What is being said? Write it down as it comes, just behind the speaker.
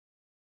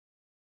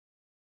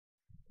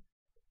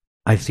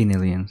I've seen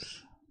aliens.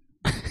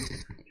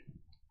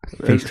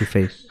 Face to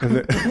face.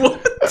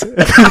 What?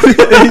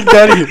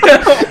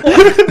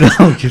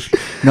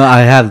 No,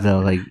 I have though.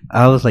 Like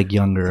I was like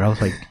younger. I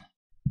was like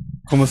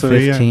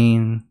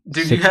 15,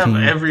 Dude, 16. you have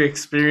every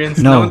experience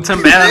No. known to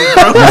man,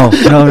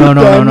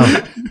 bro. No.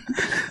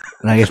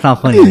 Like it's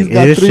not funny. Like,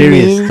 it is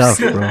serious stuff,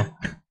 bro.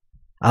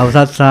 I was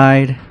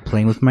outside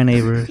playing with my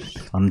neighbors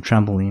on the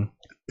trampoline.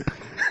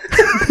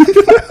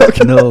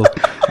 No,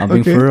 I'm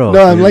being for real.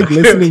 No, I'm like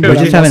listening. We're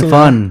just having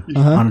fun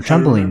Uh-huh. on a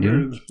trampoline,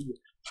 dude.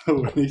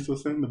 When they said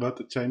something about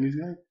the Chinese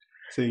guy,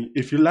 saying,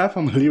 "If you laugh,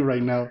 I'm gonna leave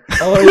right now."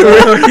 Oh,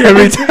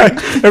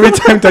 yeah. every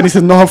time Danny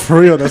says, "No, for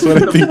real," that's what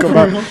I think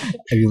about.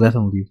 Have you left?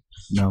 I'm leave.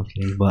 No,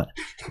 okay, but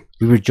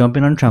we were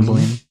jumping on a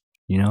trampoline,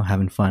 you know,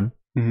 having fun,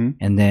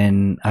 and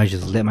then I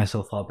just let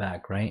myself fall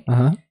back, right?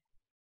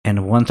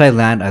 And once I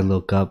land, I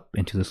look up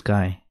into the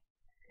sky,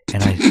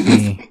 and I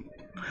see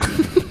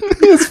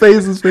his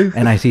face,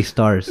 and I see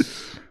stars.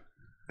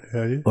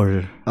 Yeah.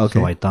 Or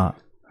so I thought.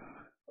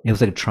 It was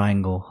like a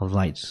triangle of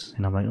lights,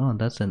 and I'm like, oh,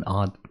 that's an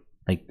odd,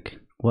 like,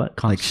 what,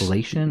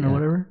 constellation or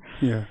whatever.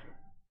 Yeah.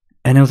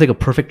 And it was like a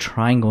perfect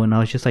triangle, and I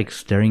was just like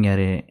staring at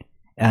it,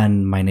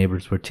 and my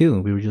neighbors were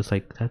too. We were just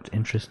like, that's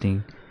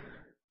interesting.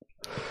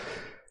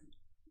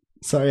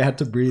 Sorry, I had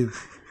to breathe.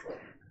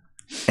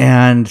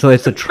 And so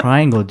it's a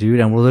triangle, dude,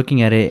 and we're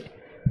looking at it,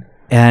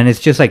 and it's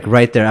just like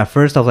right there. At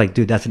first, I was like,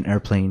 dude, that's an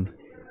airplane,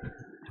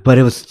 but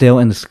it was still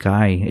in the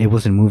sky. It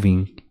wasn't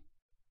moving.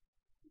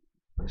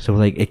 So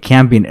like, it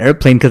can't be an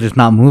airplane because it's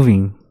not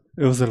moving.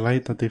 It was a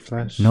light that they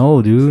flashed.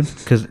 No, dude,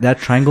 because that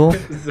triangle,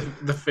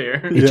 the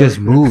fair. it just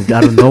moved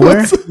out of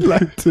nowhere,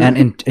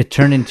 and it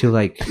turned into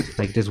like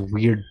this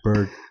weird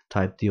bird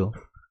type deal,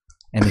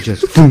 and it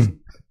just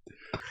boom.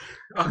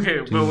 Okay,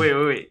 but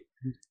wait.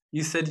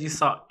 You said you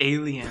saw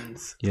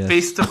aliens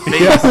face to face,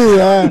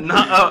 Yeah.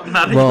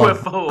 not a Well,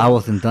 UFO. I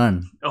wasn't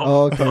done.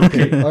 Oh,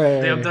 okay. All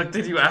right. They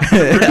abducted you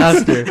afterwards.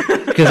 After,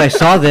 because I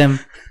saw them,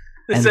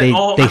 and said,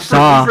 they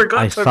saw forgot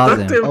I to saw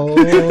abduct them. him.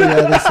 Oh,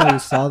 yeah, that's how you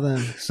saw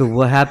them. So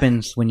what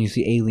happens when you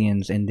see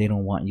aliens and they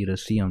don't want you to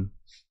see them?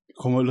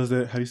 Como los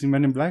de, have you seen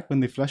Men in Black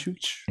when they flash you?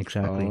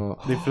 Exactly.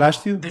 They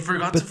flashed you? They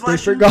forgot But to they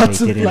flash you. forgot They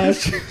to didn't.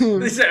 flash him.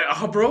 They said,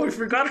 "Oh, bro, we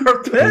forgot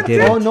our pet." They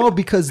didn't. Oh no,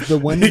 because the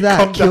ones They that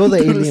come kill down the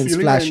to the aliens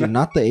ceiling flash right you, now.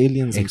 not the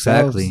aliens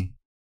themselves.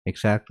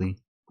 Exactly.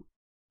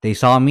 They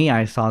saw me.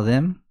 I saw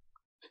them.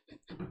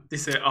 They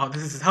said, "Oh,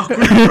 this is how we're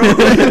bro."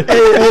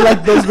 hey,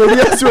 like those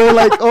videos where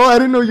like, oh, I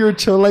didn't know you were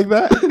chill like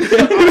that.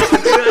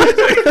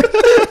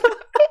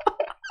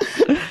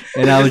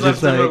 And I was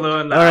Just just left like, him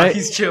alone. all right.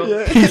 He's chill.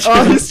 Yeah.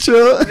 He's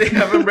chill. They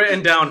have him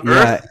written down.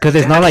 Yeah, Earth. because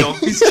it's not like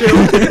He's chill.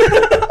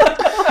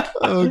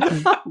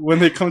 Okay. When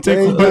they come take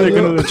Dang, over, they're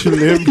Daniel. gonna let you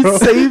live, He bro.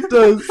 saved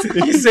us.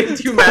 He saved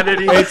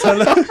humanity.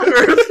 Tell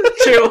Earth,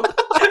 chill.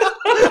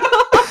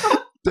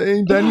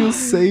 Dang, Daniel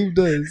saved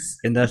us.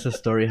 and that's the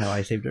story how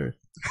I saved Earth.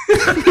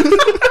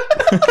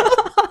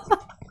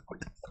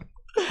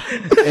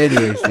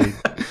 Anyways, dude,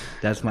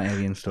 that's my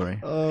alien story.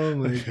 Oh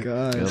my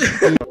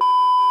gosh. Yep.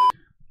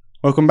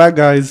 Welcome back,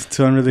 guys,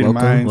 to Unrelated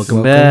Minds.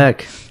 Welcome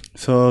back.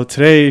 So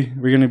today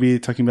we're going to be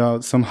talking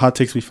about some hot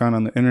takes we found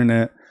on the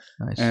internet,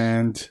 Nice.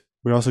 and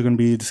we're also going to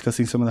be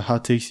discussing some of the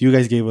hot takes you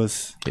guys gave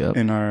us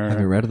in our. Have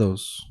you read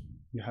those?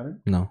 You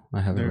haven't? No,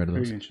 I haven't They're read those.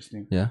 very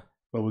interesting. Yeah.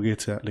 But we'll get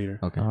to that later.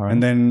 Okay. All right.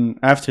 And then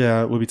after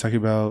that, we'll be talking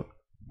about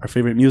our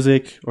favorite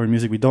music or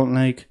music we don't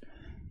like,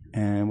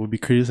 and we'll be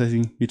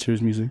criticizing each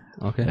other's music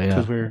Okay.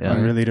 because we're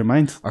unrelated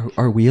minds.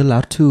 Are we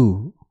allowed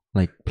to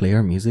like play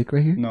our music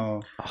right here?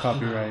 No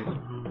copyright.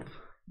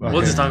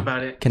 We'll just talk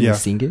about it. Can Yeah. we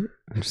sing it?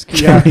 I'm just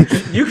kidding.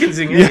 Yeah. You can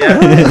sing it. Yeah.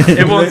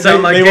 It won't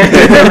sound like they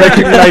it. won't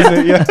recognize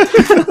it. Yeah.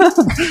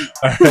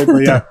 All right,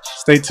 but yeah,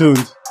 stay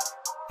tuned.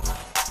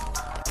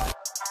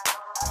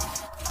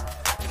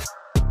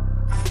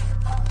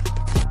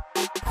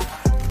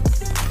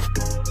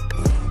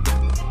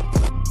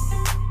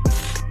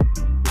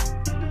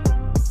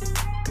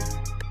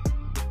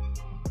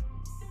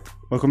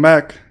 Welcome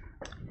back.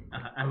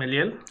 I'm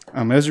Eliel.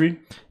 I'm Esri,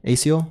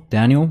 ACO?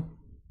 Daniel.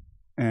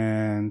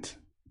 and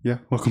yeah,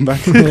 welcome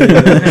back.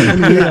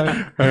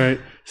 All right.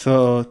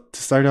 So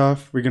to start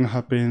off, we're gonna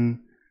hop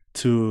in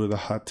to the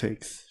hot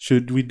takes.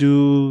 Should we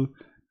do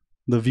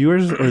the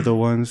viewers or the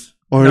ones?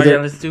 Or No, yeah,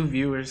 let's do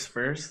viewers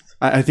first.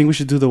 I think we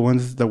should do the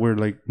ones that were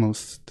like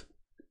most.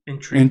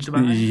 Intrigued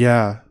by it.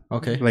 Yeah,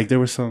 Okay. like there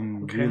were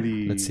some Okay.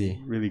 really, Let's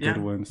see. really Yeah.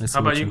 good ones. Let's How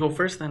see about which you one. go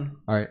first then?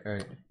 All right.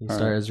 You All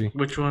start, right. Esri.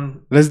 Which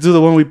one? Let's do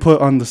the one we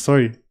put on the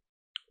story.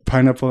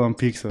 Pineapple on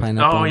pizza.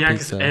 Pineapple Oh on yeah,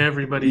 because pizza.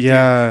 everybody.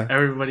 Yeah.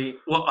 Everybody.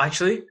 Well,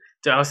 actually,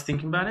 dude, I was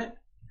thinking about it.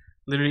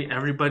 Literally,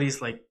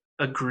 everybody's like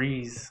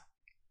agrees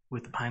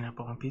with the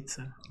pineapple on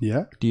pizza.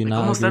 Yeah. Do you Like, not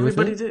almost agree with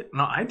everybody it? did.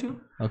 No, I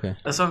do. Okay.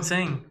 That's what I'm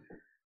saying.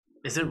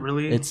 Is it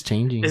really? It's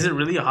changing. Is it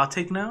really a hot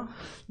take now,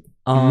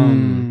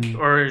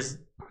 or is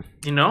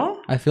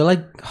I feel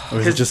like Or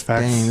is it just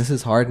facts? dang, this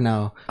is hard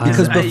now. I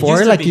Because know. It before,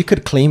 used to like, be- you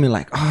could claim it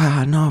like,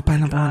 no,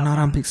 pineapple not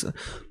on pizza.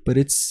 But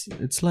it's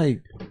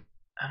like,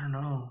 I don't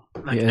know.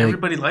 Like Yeah, like,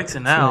 everybody likes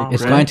it now.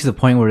 It's right? going to the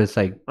point where it's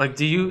like, Like,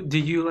 do you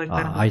like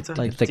pineapple I pizza?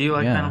 like- do you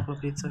like yeah. pineapple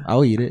pizza?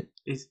 I'll eat it.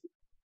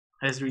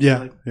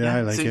 Yeah,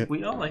 I like See, it.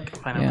 we all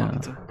like pineapple Yeah.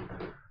 pizza.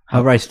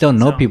 however, I still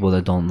know So- people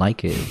that don't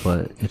like it,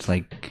 but it's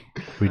like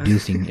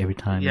reducing every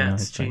time. Yeah, you know?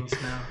 it's like- changed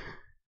now.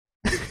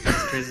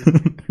 That's crazy.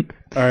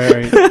 All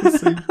right.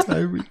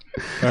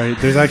 All right.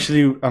 There's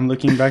actually, I'm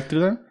looking back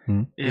through them.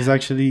 Yeah. There's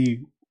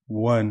actually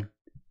one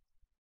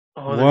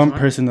there's one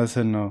person that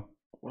said no.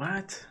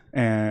 What?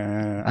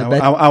 And I I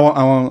bet-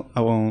 won't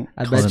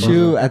I Call bet them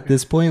you out. at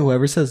this point,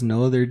 whoever says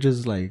no, they're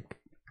just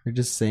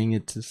saying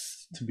it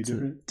to be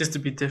different. Just to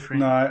be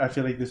different. No, I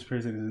feel like this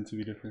person isn't to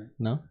be different.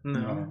 No.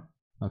 No.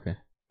 Okay.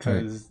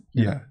 Because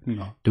Yeah.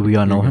 no. Do we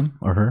all know You're him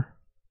or her?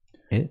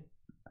 It?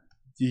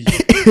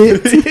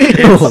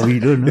 It's Oh, we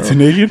don't know.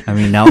 an alien. I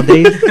mean,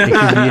 nowadays it could be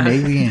an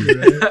alien.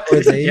 Or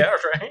they- Yeah,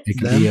 right. It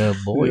could be a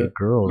boy, Yeah. a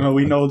girl. No,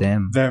 we like know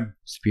them. them.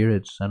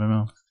 Spirits. I don't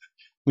know.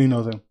 We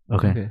know them.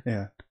 Okay. Okay.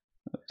 Yeah.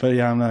 But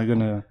yeah, I'm not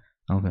gonna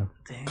Okay.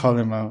 Dang. call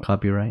them out.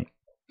 Copyright.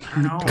 I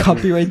don't know.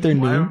 Copyright their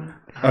Why- name.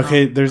 I don't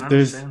Okay, know. there's- I don't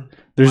there's- understand.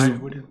 There's Why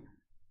would it-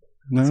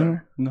 no, Sorry.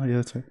 no, yeah,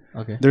 that's right.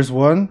 Okay. There's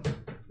one,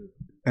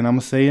 and I'm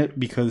gonna say it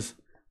because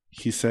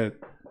he said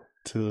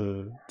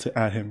to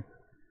add him.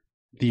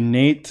 The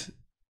Nate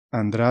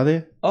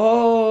Andrade.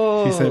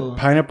 Oh. He said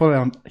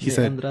pineapple. He Yeah,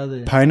 said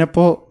Andrade.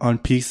 pineapple on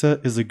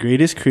pizza is the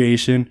greatest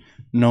creation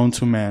known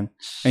to man,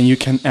 and you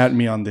can add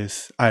me on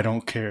this. I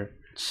don't care.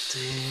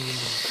 Dang,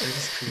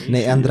 greatest creation.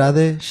 Nate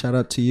Andrade, shout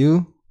out to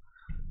you.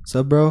 What's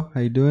up, bro?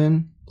 How you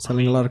doing?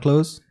 Selling a lot of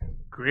clothes?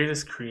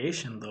 Greatest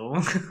creation, though.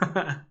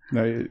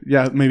 No,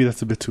 yeah, maybe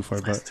that's a bit too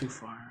far, That's but too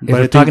far. If But I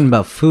we're think- talking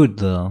about food,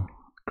 though,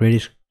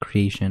 greatest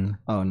creation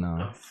Oh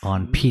no.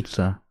 on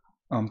pizza.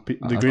 the On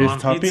greatest On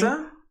topping.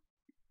 pizza?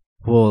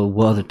 Well,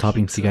 what other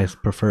toppings do you Pizza. guys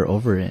prefer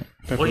over it?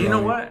 Well, you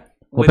know Pepperoni. what?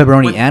 Well, With-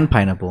 pepperoni with- and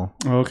pineapple.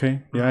 Oh,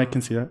 okay, yeah, I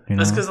can see that. You know?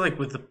 That's because, like,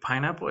 with the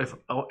pineapple,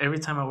 every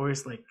time I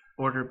always like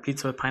order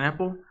pizza with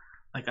pineapple,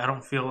 like I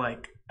don't feel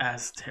like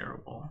as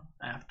terrible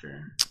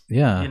after.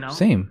 Yeah, you know?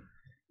 same.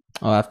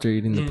 Oh, after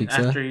eating the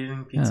pizza? After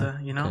eating pizza,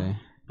 you know. Okay.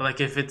 But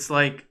like if it's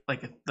like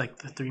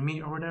the 3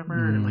 meat or whatever,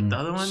 or like the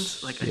other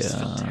ones, like I just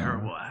feel Yeah.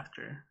 terrible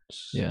after.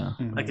 Yeah,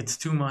 Like it's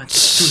too much,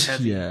 it's too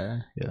heavy.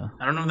 Yeah. yeah.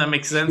 I don't know if that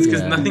makes sense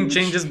because Yeah. nothing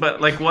changes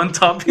but like one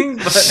topping.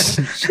 But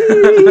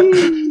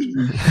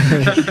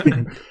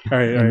All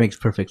right, It all right. makes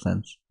perfect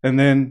sense. And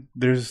then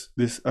there's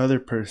this other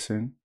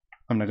person.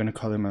 I'm not gonna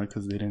call them out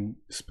because they didn't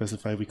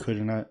specify we could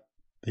or not.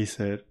 They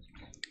said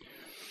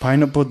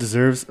pineapple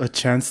deserves a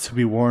chance to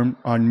be worn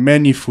on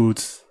many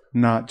foods,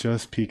 not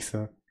just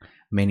pizza.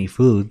 Many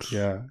foods.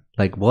 Yeah,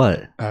 Like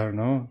what? I don't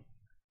know.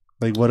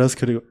 Like what else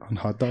could it on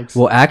hot dogs?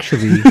 Well,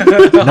 actually,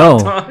 Hot no.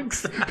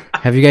 dogs.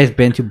 Have you guys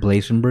been to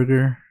Blazing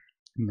Burger?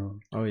 No,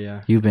 Oh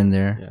yeah. You've been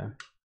there. Yeah.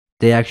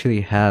 They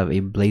actually have a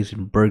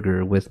Blazing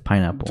Burger with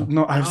pineapple,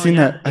 no, I've Oh, seen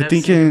yeah. that. I Yeah, I've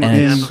think seen and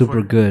Yeah, it's before.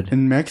 super good.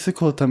 in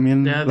Mexico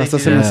también Yeah, las they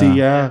hacen do así. that.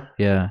 Yeah,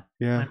 Yeah,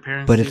 yeah, My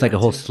parents but do it's like that a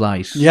whole too.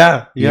 slice.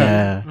 yeah, yeah.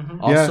 Yeah. Mhm.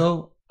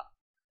 Also,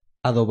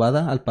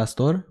 adobada al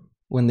pastor.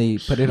 When they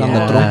put it on the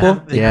Yeah.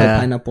 trompo, they Yeah.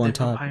 put pineapple on They put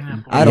top.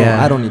 pineapple. I don't.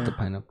 Yeah. I don't eat the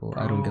pineapple.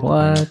 I don't get the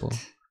What? pineapple.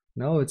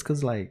 No, it's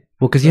cause like.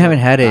 Well, because you haven't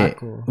had it.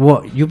 Taco.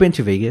 Well, you've been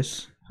to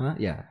Vegas. Huh?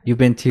 Yeah. You've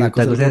been to Tacos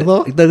del Tacos Gordo?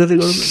 Tacos del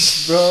Gordo?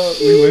 Bro,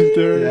 we went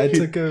there. Yeah, I he,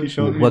 took a- he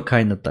showed me. What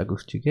kind of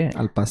tacos do you get?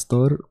 Al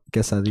pastor,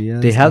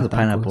 quesadillas. They have and the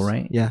pineapple, tacos.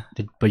 right? Yeah.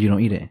 But you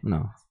don't eat it.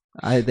 No.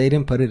 They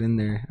didn't put it in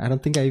there. I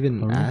don't think I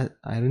even. Oh, really?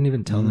 I didn't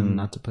even tell them Mm.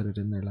 not to put it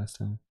in there last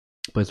time.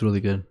 But it's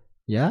really good.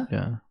 Yeah.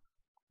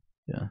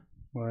 Yeah.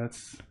 Well,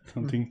 that's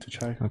something to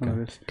try. Okay. One of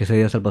this.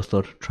 Quesadillas al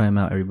pastor. Try them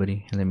out,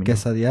 everybody. And let me know.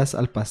 Quesadillas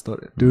al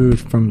pastor. Dude,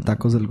 from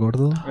Tacos del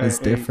Gordo, it's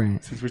Hey,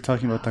 different. Since we're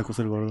talking about Tacos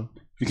del Gordo,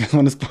 if you guys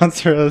want to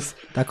sponsor us,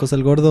 Tacos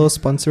del Gordo,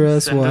 sponsor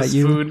us. Send What us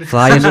you? food.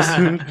 Fly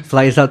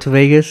us out to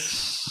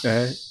Vegas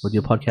with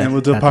your podcast. and we'll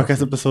do a at-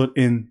 podcast episode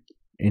inside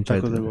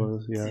Tacos del the- Gordo.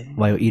 Yeah,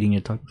 while eating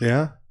your tacos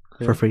yeah.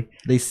 for free.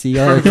 They see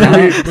our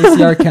account. They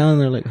see our account.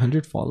 And they're like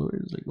 100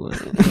 followers. Like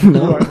what?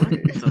 No.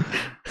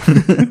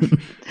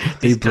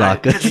 They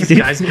block us. These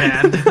guys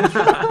banned.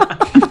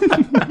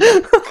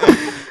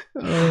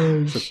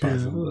 Oh It's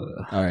impossible.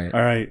 All right.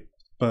 All right,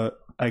 but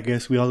I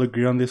guess we all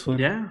agree on this one.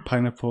 Yeah.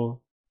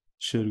 Pineapple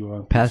should go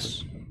on.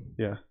 Pass.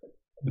 Yeah,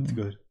 it's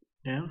good.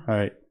 Yeah. All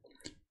right,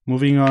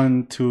 moving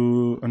on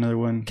to another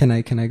one. Can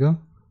I go?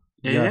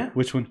 Yeah.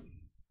 Which one?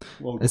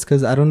 Well, It's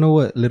because I don't know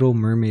what Little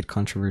Mermaid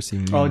controversy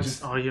means. oh,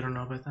 just Oh, you don't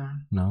know about that?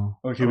 no.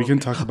 okay. We can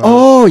talk about.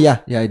 Oh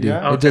yeah, I do.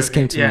 Yeah? It just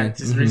came to yeah, mind.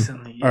 just Mhm.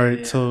 recently. Yeah, All right,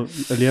 yeah. so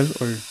Eliel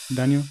or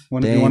Daniel, you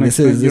Dang, want to this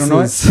explain? is You don't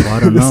know this it? is Well, I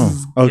don't this know.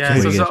 is Okay, Yeah, What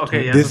so, do you so guys okay,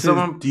 think? yeah. This So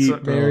someone, is deep, so,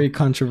 bro. very yeah,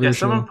 controversial.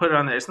 someone put it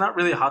on there. It's not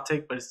really a hot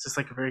take, but it's just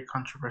like a very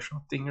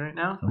controversial thing right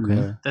now. Okay.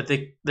 Yeah. That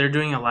they're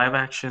doing a live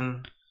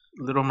action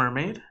Little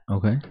Mermaid,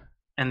 Okay.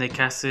 and they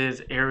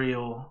casted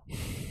Ariel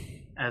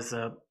as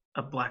a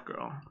black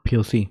girl.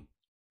 POC.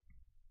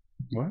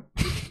 What?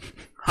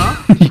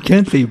 Huh? You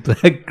can't say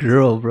black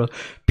girl, bro.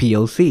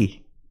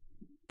 POC.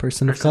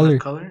 Person of Person color.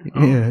 of color?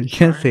 Yeah, you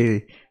can't alright.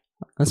 say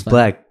That's fine.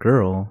 black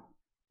girl.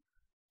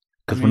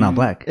 because we're not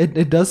black.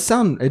 It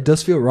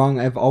does feel wrong.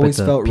 I've always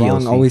the felt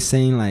wrong, POC. always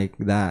saying like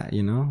that,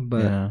 you know.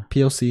 But Yeah.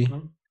 POC,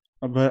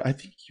 But I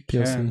think you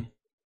POC. can.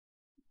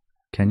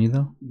 Can you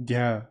though?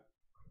 Yeah.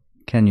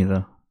 Can you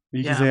though?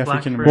 You can Yeah, say black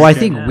African person. Well, I American.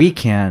 think Yeah. we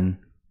can.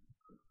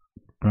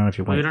 I don't know if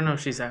you're We white, don't know if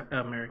she's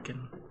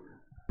American.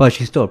 but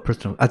she's still a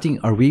person. I think,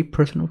 are we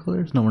person of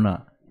colors? No, we're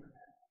not.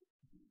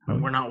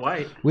 We're not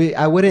white.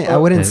 I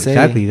wouldn't say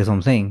Exactly. That's what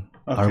I'm saying.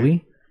 Okay. Are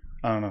we?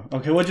 I don't know.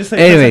 Okay, we'll just say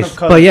Anyways, person of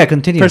color. but yeah,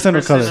 continue. Person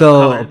of color.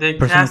 So, They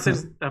person of casted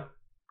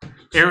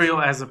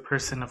Ariel as a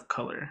person of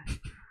color,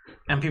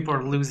 and people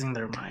are losing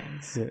their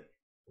minds Yeah.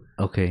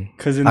 Okay.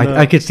 'Cause in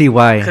I could see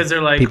why because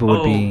they're like, people "Oh,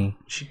 would be.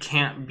 she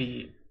can't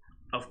be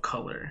of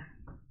color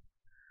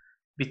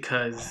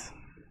because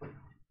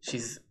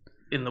she's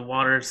in the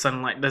water.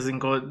 Sunlight doesn't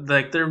go."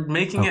 Like they're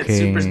making it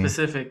super Okay.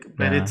 specific,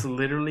 but Yeah. it's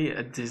literally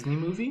a Disney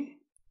movie.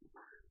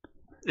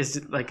 It's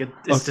just like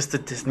it's just a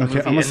Disney Okay, movie,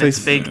 I'm gonna and say it's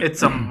fake.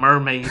 It's a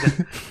mermaid.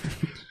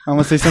 I'm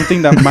gonna say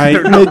something that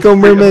might make them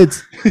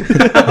mermaids.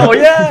 Oh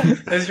yeah,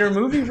 that's your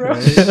movie, bro.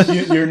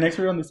 You're an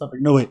expert on this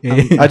topic. No wait,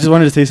 I just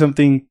wanted to say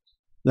something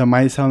that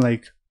might sound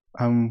like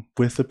I'm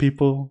with the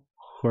people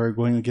who are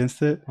going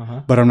against it,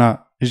 Uh-huh. but I'm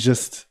not. It's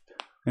just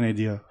an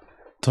idea.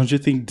 Don't you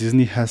think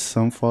Disney has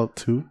some fault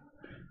too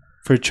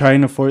for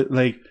trying to force?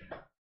 Like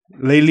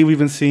lately, we've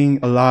been seeing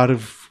a lot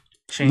of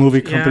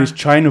movie companies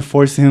trying to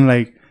force in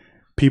like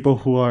people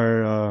who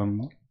are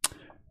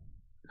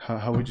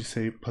how would you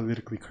say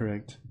politically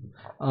correct?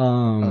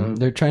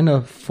 They're trying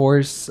to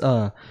force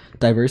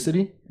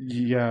diversity.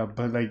 Yeah,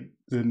 but like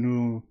the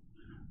new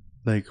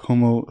like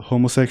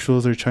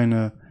homosexuals are trying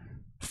to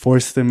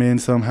force them in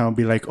somehow,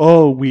 be like,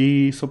 oh,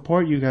 we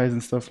support you guys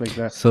and stuff like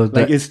that. So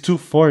like it's too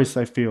forced,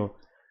 I feel.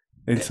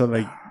 And so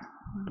like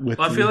with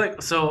Well, I feel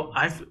like so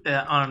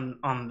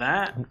on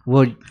that.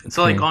 Well,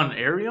 So okay. like on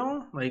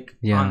Ariel, like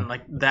Yeah. on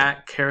like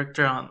that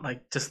character, on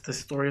like just the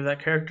story of that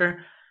character,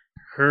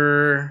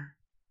 her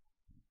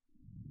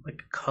like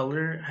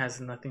color has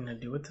nothing to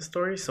do with the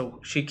story, so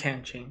she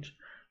can't change.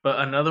 But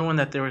another one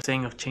that they were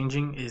saying of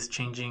changing is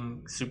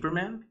changing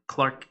Superman,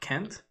 Clark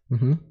Kent,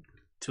 Mm-hmm.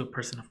 to a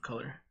person of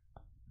color.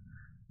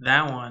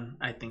 That one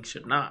I think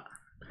should not,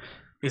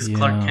 because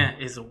Clark Yeah.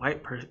 Kent is a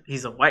white person.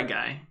 He's a white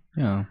guy,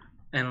 yeah.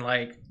 and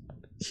like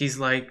he's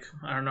like,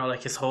 I don't know,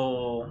 like his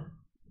whole,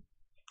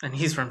 and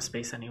he's from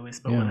space anyways,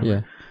 but Yeah. whatever.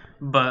 Yeah.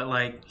 But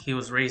like he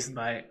was raised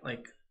by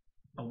like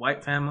a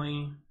white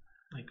family,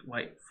 like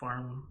white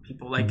farm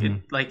people. Like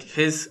it, like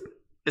his,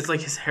 it's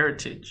like his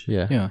heritage.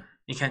 Yeah. Yeah.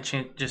 You can't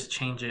just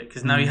change it,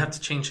 because now you have to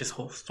change his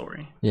whole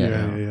story.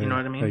 Yeah. You know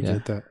what I mean? I Yeah.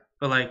 get that.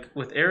 But like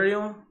with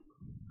Ariel,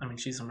 I mean,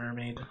 she's a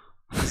mermaid.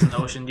 It's in the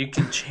ocean. You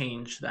can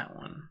change that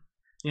one.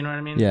 You know what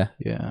I mean? Yeah.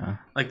 Yeah.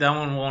 Like that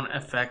one won't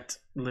affect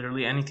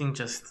literally anything,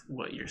 just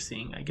what you're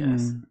seeing, I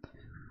guess.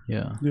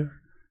 Yeah. Yeah.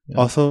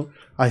 Also,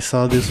 I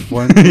saw this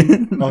one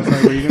thing. Oh,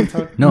 sorry, were you gonna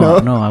talk?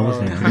 No, I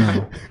wasn't.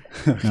 No.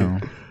 Okay.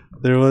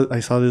 No. I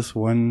saw this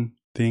one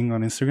thing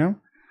on Instagram.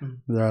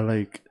 They're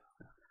like,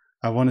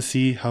 I want to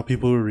see how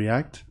people will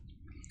react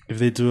if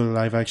they do a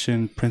live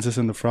action Princess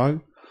and the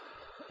Frog.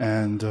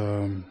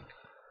 And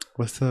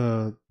what's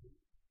the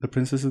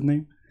princess's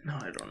name? No,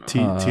 I don't know.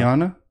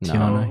 Tiana.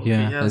 Tiana, okay,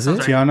 yeah. that Is sounds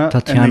it? right. Tiana, and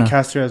Tatiana. they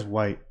cast her as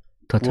white.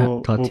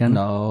 Tatiana.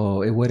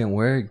 No, it wouldn't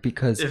work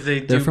because If they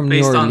they're do from New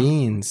based on-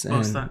 Orleans, based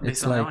and on- based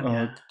it's on that like one.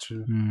 Yeah.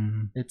 true.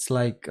 it's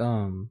like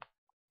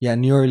yeah,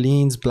 New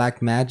Orleans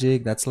black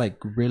magic. That's like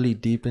really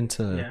deep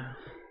into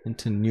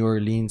New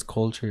Orleans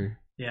culture.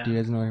 Yeah. Do you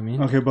guys know what I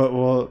mean? Okay, but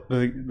well,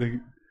 the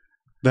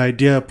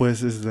idea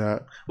pues is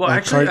that Well, like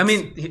actually, I cards-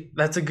 mean,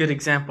 that's a good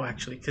example,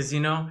 actually, because you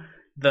know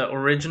the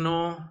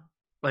original,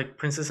 like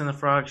Princess and the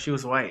Frog, she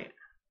was white.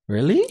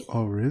 Really?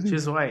 Oh really? She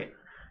was white,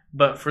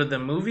 but for the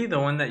movie, the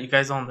one that you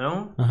guys all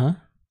know, Uh-huh.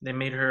 they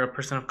made her a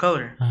person of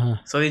color. Uh-huh.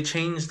 So they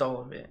changed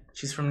all of it.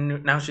 She's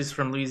from now. She's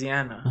from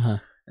Louisiana, Uh-huh.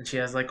 and she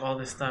has like all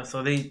this stuff.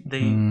 So they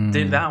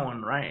did that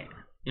one right.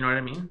 You know what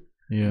I mean?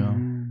 Yeah.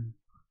 Mm.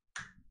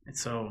 And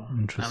so I don't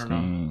know.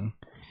 Interesting.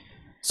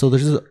 So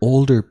there's an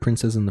older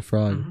Princess and the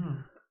Frog.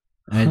 Mhm.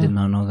 I did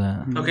not know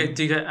that. Okay,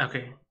 do you guys?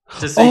 Okay,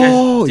 just so you guys,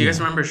 Oh, do you guys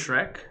yeah. remember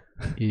Shrek?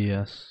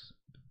 Yes.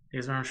 You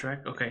guys remember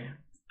Shrek? Okay,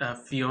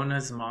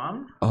 Fiona's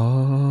mom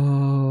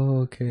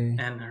Oh, okay.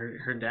 and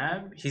her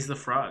dad. He's the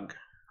frog,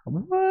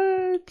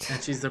 What?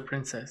 and she's the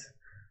princess.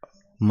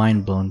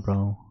 Mind blown,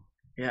 bro.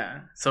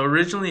 Yeah. So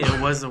originally it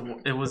was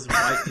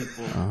white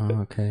people,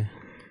 Oh, okay.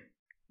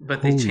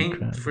 but they Holy changed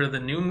crap. for the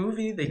new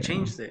movie. They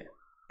changed it.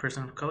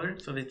 Person of color.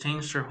 So they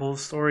changed her whole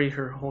story,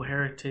 her whole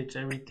heritage,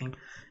 everything.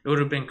 It would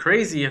have been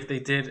crazy if they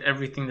did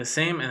everything the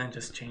same and then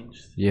just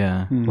changed.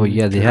 Yeah. Hmm. Well,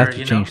 yeah, they Sure, have to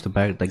you change know? the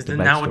back, like 'Cause the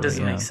then now it backstory.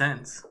 doesn't Yeah. make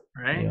sense,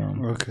 right?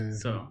 Yeah. Okay.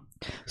 So.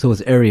 So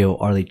with Ariel,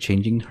 are they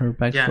changing her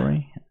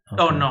backstory?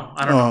 Oh no,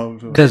 I don't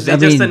know. Oh, Because They I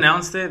just mean,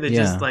 announced it. They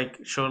yeah. just like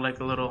showed like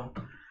a little,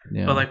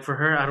 yeah, but like for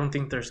her, I don't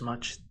think there's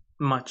much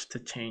to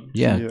change.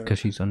 yeah, Yeah. because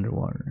she's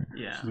underwater.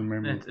 Yeah, She's a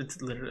mermaid.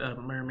 It's literally a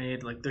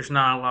mermaid. Like there's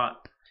not a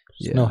lot.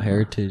 Yeah. No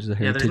heritage. The Yeah,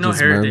 heritage there's no is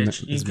heritage.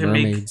 You is can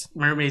mermaids.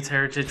 make mermaids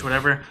heritage,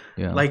 whatever.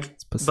 Yeah. Like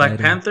It's Black Poseidon.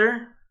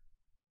 Panther,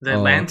 The Oh, okay.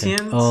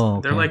 Atlanteans,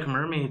 Oh, they're okay. like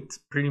mermaids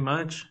pretty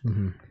much,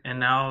 and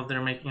now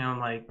they're making him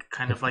like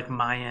kind of like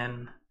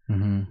Mayan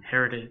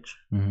heritage.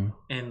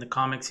 In the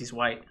comics, he's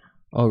white.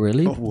 Oh,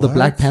 really? Oh, The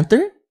Black what?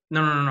 Panther?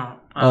 No.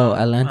 Oh,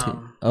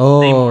 Atlantean.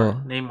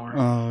 Oh. Namor.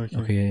 Oh, okay.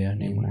 Okay, yeah,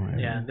 Namor.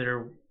 Yeah,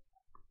 they're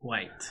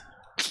white,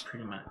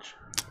 pretty much.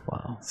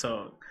 Wow.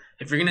 So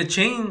if you're gonna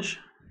change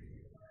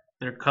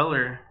their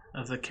color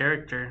of the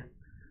character,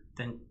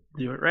 then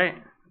do it right.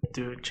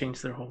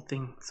 Change their whole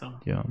thing. So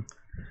Yeah.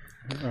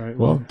 All right.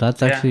 Well,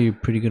 that's yeah. actually a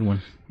pretty good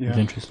one. Yeah. It's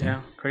interesting.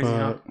 yeah, crazy.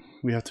 Huh? But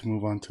we have to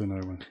move on to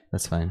another one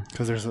That's fine.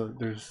 because there's Yeah,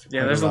 quite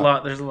there's a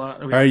lot. There's a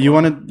lot. All right, you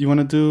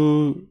wanna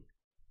do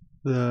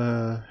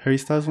the Harry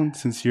Styles one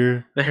since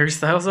you're The Harry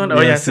Styles one?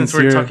 Oh Yeah, yeah, since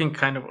we're you're- talking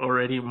kind of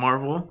already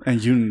Marvel.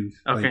 and you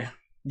Okay.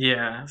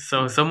 Yeah.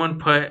 So someone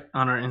put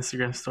on our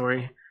Instagram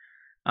story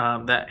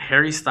that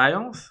Harry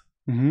Styles,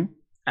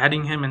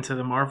 adding him into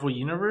the Marvel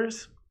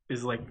universe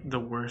is like the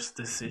worst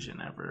decision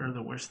ever, or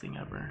the worst thing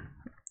ever.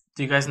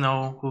 Do you guys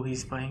know who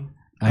he's playing?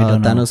 I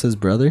don't know. Thanos'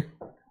 brother?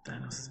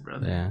 Thanos'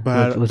 brother. Yeah.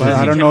 But What's but his I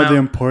name? don't Came know the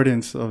out-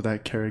 importance of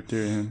that character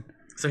in.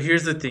 So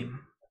here's the thing,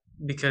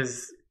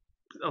 because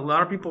a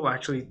lot of people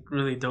actually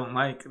really don't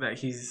like that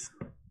he's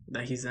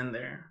in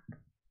there.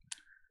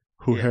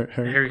 Who Yeah,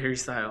 Harry? Harry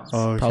Styles.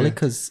 Oh, okay. Probably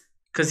because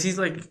Cause he's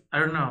like, I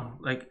don't know,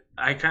 like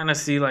I kind of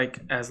see like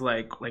as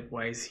like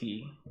why is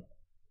he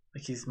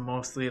like he's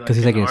mostly like 'Cause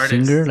he's an like a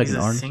artist. singer, like he's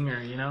an a artist? singer,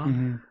 you know?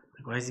 Mhm.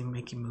 Like why is he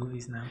making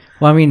movies now?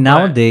 Well, I mean, But-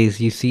 nowadays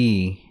you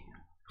see,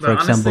 for But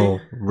example,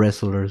 honestly-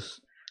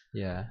 wrestlers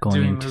yeah. going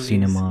Doing into movies.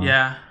 cinema.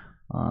 Yeah,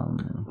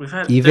 Um, we've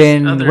had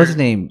even there's what's his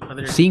name?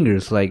 other-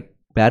 Singers like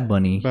Bad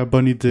Bunny. Bad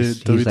Bunny did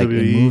He's WWE like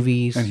in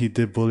movies and he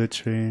did Bullet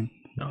Train.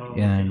 Oh,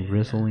 and okay.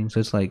 wrestling.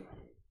 So it's like,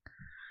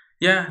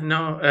 Yeah,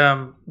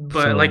 no,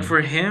 but So- like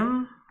for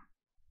him,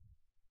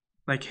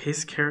 like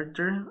his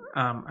character,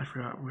 I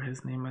forgot what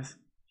his name is.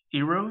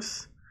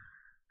 Eros,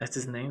 that's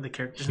his name. The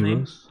character's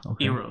name. heroes.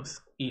 Okay.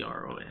 Eros,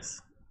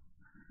 Eros,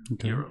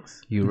 Okay.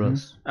 Eros.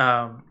 Heroes.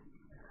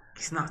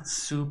 He's not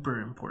super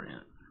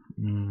important.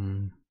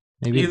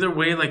 Maybe. Either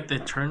way, like the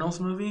Eternals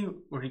movie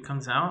where he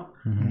comes out,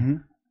 Mm-hmm.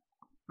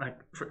 like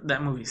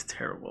that movie's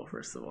terrible.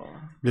 First of all,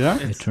 Yeah.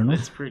 Eternals?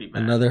 it's pretty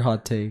bad. Another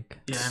hot take.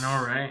 Yeah, I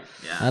know, right?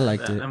 Yeah, I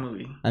liked it. that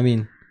movie. I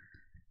mean,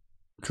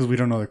 Because we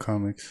don't know the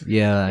comics.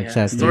 Yeah, Yeah,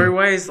 exactly. Story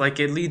wise, like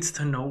it leads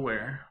to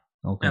nowhere.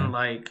 Okay. And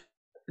like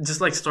just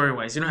like story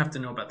wise, you don't have to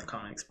know about the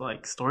comics, but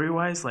like story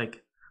wise,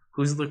 like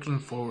who's looking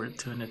forward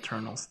to an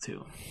Eternals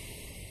 2?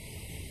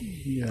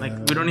 Yeah. Like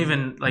we don't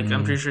even like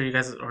I'm pretty sure you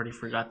guys already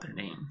forgot their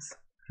names.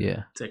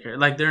 Yeah.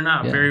 Like they're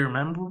not Yeah. very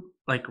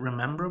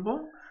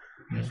rememberable.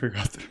 I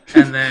forgot.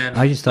 And then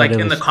I just thought like it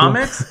in the was cool.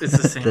 comics, it's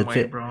the same That's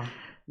way, it. bro.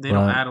 They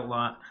don't Well, add a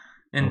lot.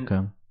 And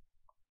Okay.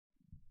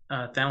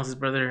 Thanos'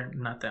 brother,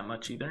 not that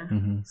much either.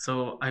 Mm-hmm.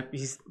 So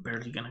he's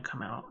barely gonna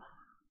come out.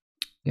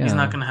 Yeah. He's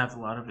not gonna have a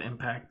lot of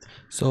impact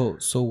so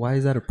why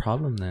is that a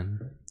problem then?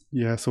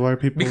 Yeah. So why are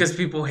people? because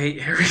people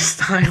hate Harry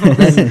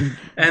Styles,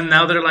 and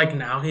now they're like,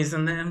 now he's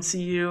in the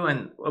MCU,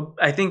 and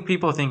I think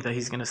people think that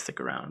he's gonna stick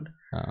around.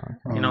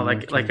 Oh, You know,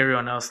 okay. like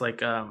everyone else,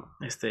 like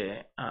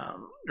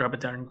Robert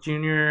Downey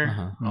Jr.,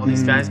 Uh-huh. all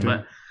these guys, Okay.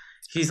 but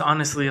he's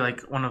honestly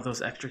like one of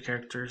those extra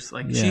characters.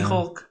 Like Yeah.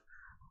 She-Hulk,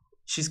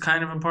 she's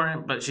kind of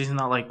important, but she's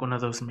not like one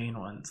of those main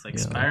ones. Like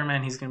Yeah.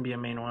 Spider-Man, he's gonna be a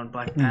main one.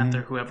 Black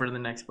Panther, whoever the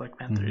next Black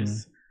Panther Mhm.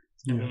 is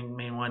gonna be a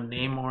main one.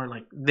 Namor,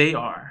 like they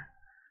are.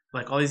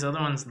 Like all these other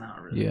ones,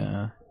 not really.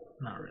 Yeah.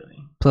 Not really.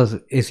 Plus,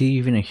 is he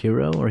even a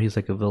hero or he's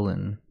like a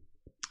villain?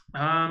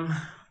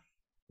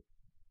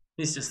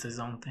 He's just his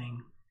own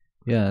thing.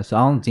 Yeah. So I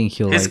don't think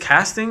he'll His like.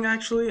 casting,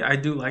 actually, I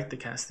do like the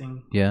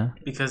casting. Yeah.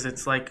 Because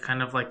it's like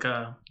kind of like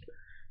a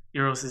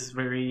Eros is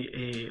very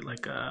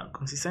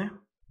 ¿cómo se dice?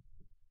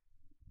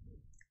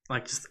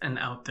 Like just an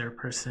out there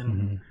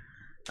person.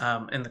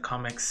 Mhm. In the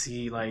comics,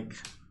 he like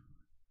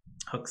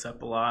hooks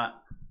up a lot,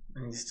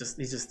 and he's just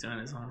doing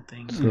his own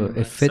thing. So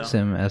it fits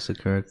him as a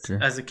character.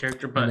 as a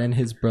character, but And then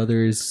his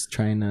brother is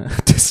trying to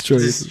destroy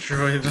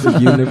the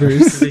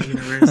universe. the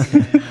universe.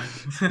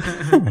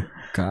 Yeah.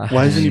 God.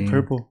 Why isn't he Dang.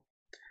 purple?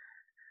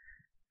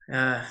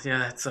 Yeah,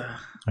 that's Are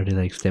they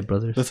like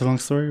stepbrothers? That's a long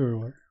story or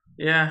what?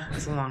 yeah,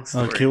 it's a long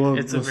story. Okay, well,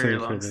 it's a we'll very save it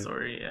for long later.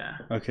 story. Yeah,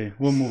 Okay,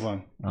 we'll move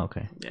on.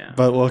 Okay. yeah.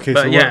 But well, okay.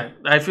 But So yeah,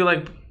 I feel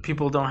like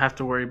people don't have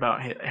to worry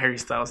about Harry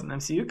Styles in the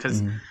MCU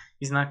because Mhm.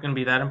 he's not going to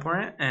be that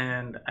important,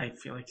 and I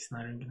feel like he's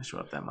not even going to show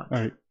up that much. All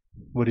right.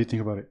 What do you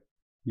think about it?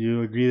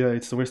 You agree that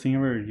it's the worst thing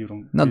ever, or you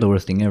don't? Not the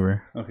worst thing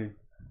ever. Okay.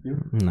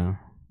 No.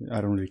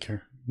 I don't really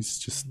care. He's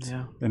just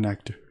Yeah. an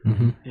actor.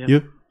 Mm-hmm. Yep. You?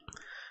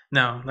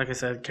 No, like I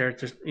said,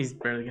 characters. He's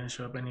barely going to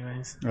show up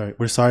anyways. All right.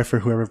 We're sorry for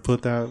whoever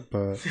put that,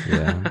 but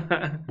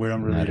Yeah. we're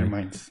unrelated Matter.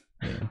 minds.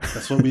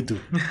 That's what we do.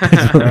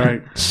 All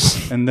right.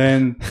 And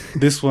then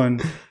this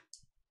one,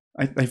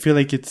 I feel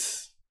like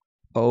it's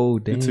Oh,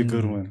 dang. a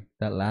good one.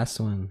 That last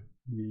one.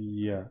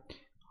 Yeah.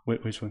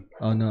 Wait, which one?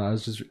 Oh no,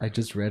 I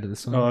just read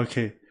this one. Oh,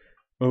 okay.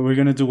 Well, we're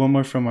gonna do one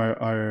more from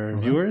our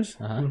viewers,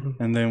 Uh-huh.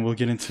 and then we'll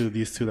get into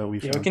these two that we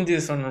Yeah, found. we can do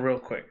this one real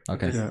quick.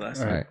 Okay. This is Yeah, the last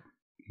all one. right.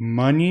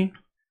 Money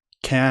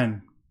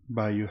can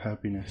buy you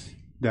happiness.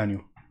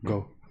 Daniel,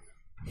 go.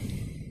 Do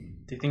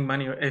you think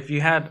money? If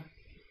you're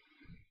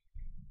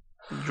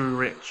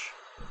rich.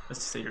 Let's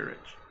just say you're rich.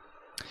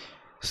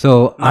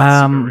 So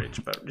Not super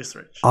rich, but just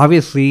rich.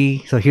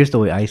 obviously, so here's the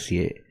way I see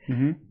it.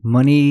 Mm-hmm.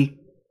 Money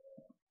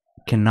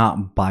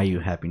cannot buy you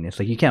happiness.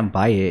 Like, you can't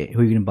buy it. Who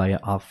are you gonna buy it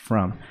off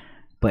from?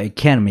 But it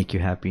can make you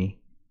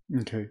happy.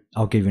 Okay.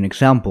 I'll give you an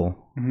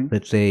example. Mm-hmm.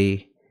 Let's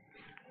say,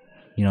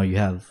 you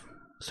have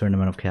a certain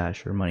amount of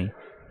cash or money,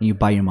 and you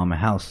buy your mom a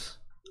house.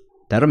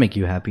 That'll make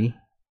you happy,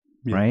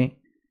 Yeah. right?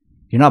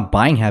 You're not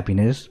buying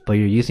happiness, but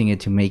you're using it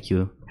to make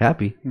you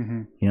happy,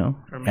 Mm-hmm.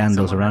 Or make and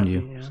those someone around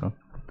happy, you. yeah. So,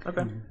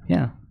 Okay.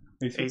 yeah.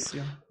 Ace,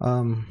 yeah.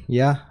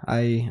 Yeah,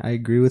 I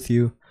agree with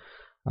you.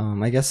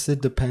 I guess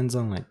it depends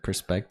on like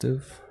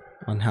perspective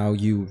on how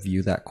you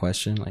view that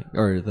question, like,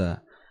 or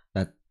that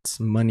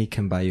money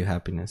can buy you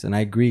happiness. And I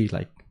agree,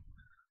 like,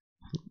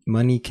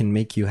 money can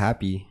make you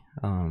happy.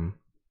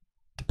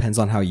 Depends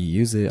on how you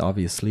use it,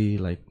 obviously.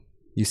 Like,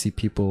 you see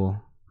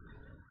people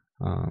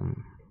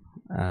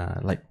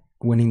like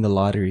winning the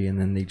lottery and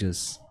then they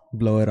just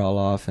blow it all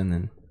off and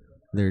then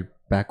they're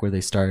back where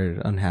they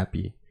started,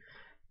 unhappy.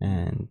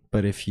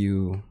 But if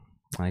you,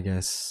 I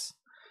guess,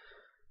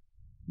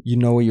 you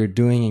know what you're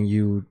doing and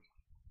you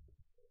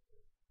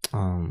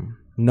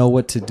know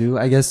what to do,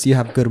 I guess you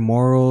have good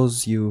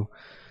morals, you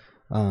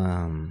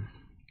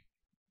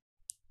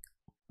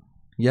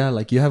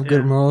like, you have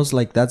good morals,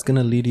 like, that's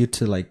gonna lead you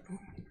to like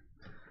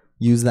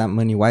use that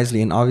money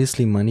wisely. And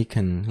obviously money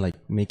can like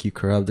make you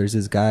corrupt. There's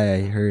this guy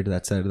I heard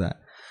that said that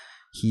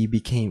he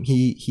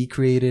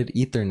created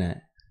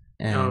Ethernet,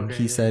 and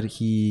he said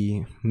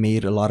he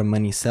made a lot of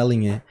money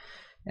selling it,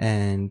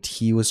 and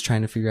he was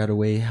trying to figure out a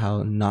way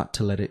how not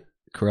to let it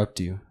corrupt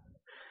you.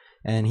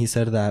 And he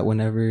said that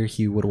whenever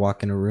he would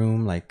walk in a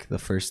room, like, the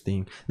first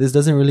thing, this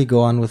doesn't really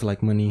go on with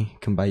like money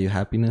can buy you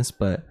happiness,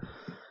 but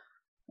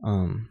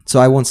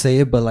so I won't say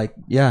it, but like,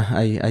 yeah,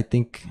 I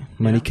think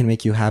money can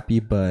make you happy,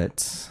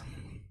 but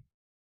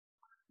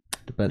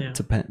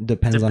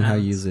depends on how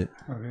you use it.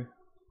 Okay.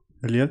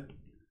 Elliot?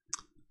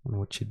 And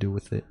what you do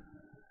with it.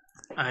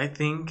 I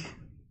think.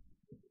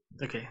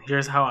 Okay,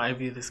 here's how I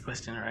view this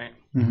question. Right.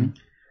 Mm-hmm.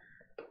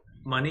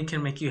 Money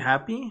can make you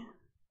happy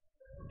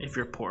if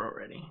you're poor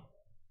already.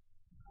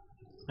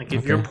 Like,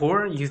 if you're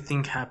poor, you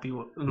think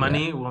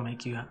money will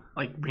make you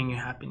like bring you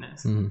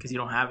happiness because you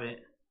don't have it,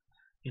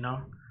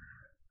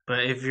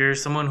 But if you're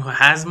someone who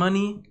has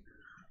money,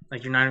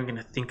 like, you're not even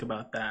gonna think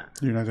about that.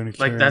 You're not gonna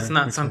like, that's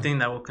not something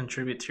that will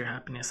contribute to your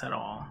happiness at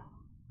all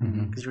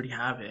because you already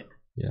have it.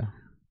 Yeah.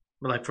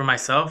 But like, for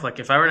myself, like,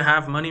 if I were to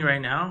have money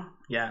right now,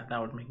 yeah, that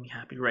would make me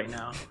happy right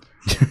now.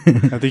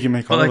 I think you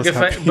make all of us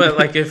happy.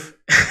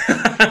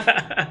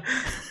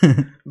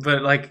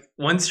 But like,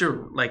 once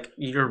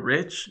you're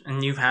rich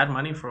and you've had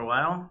money for a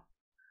while,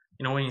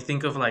 when you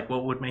think of like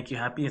what would make you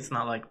happy, it's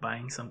not like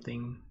buying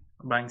something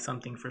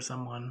for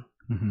someone.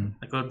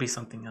 Like, it would be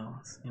something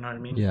else. You know what I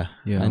mean? Yeah.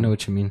 I know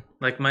what you mean.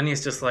 Like, money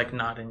is just like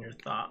not in your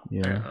thought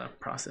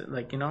process.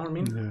 Like, you know what I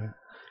mean? Yeah.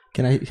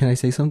 Can I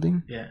say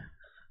something? Yeah.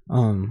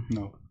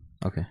 No.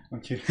 Okay.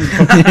 Okay.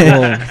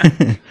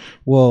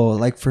 well,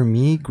 like, for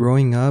me,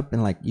 growing up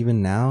and like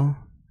even now,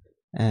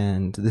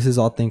 and this is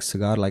all thanks to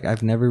God, like,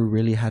 I've never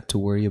really had to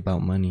worry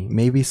about money.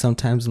 Maybe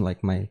sometimes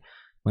like my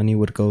money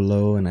would go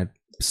low and I'd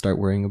start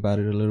worrying about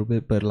it a little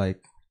bit, but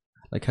like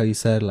how you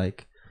said,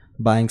 like,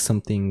 buying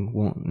something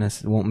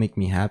won't make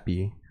me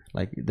happy.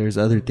 Like, there's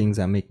other things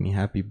that make me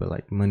happy, but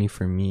like, money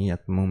for me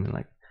at the moment,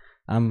 like,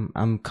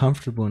 I'm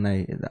comfortable and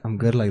I'm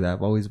good like that.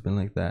 I've always been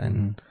like that,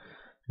 and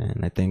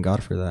I thank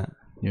God for that.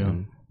 Yeah,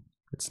 and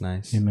it's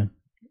nice. Amen.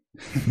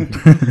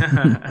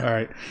 All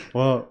right.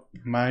 Well,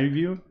 my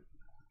view,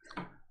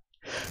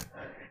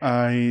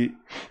 I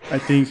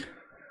think.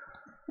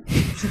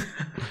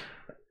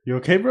 You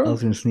okay, bro? I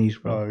was gonna sneeze,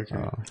 bro.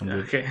 Oh,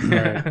 okay. Okay. All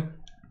right.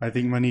 I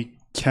think money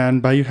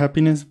can buy you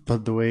happiness,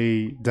 but the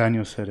way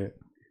Daniel said it,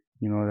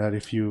 that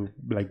if you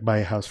like buy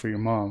a house for your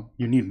mom,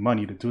 you need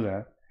money to do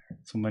that.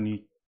 So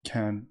money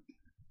can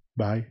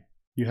buy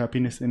you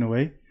happiness in a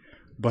way,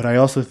 but I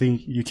also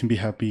think you can be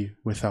happy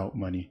without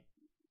money.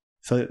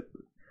 So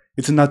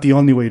it's not the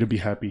only way to be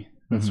happy.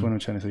 That's what I'm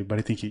trying to say. But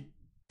I think it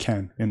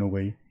can, in a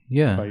way,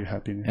 buy you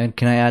happiness. And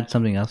can I add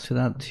something else to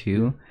that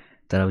too?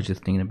 That I was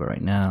just thinking about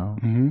right now.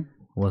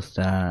 Was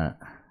that,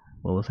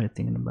 what was I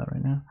thinking about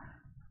right now?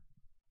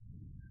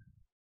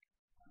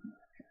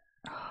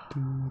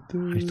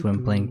 I just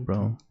went blank,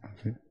 bro.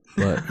 Okay.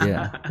 But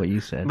yeah, what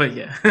you said. But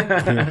yeah.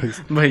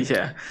 But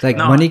yeah. It's like,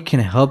 money can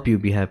help you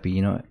be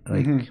happy,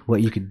 like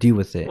what you could do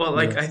with it. Well,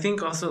 like, I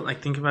think also,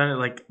 like, think about it,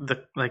 like,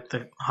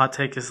 the hot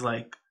take is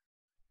like,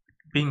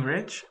 being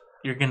rich,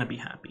 you're gonna be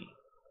happy.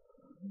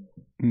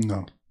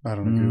 No, I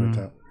don't agree with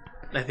that.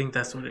 I think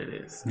that's what it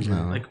is.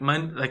 No. Like,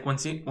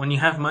 when you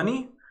have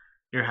money,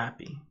 you're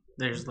happy.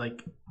 There's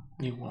like,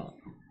 you won't.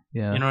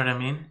 Yeah. You know what I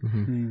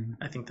mean?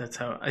 I think that's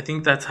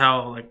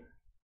how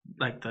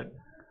like the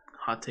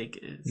hot take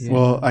is. Yeah.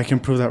 Well, I can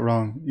prove that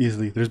wrong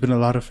easily. There's been a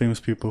lot of famous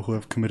people who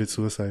have committed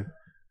suicide,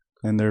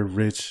 and they're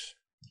rich.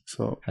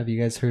 So have you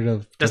guys heard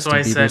of? That's why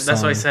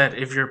I said.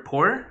 If you're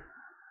poor,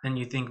 then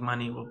you think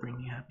money will bring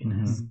you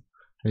happiness.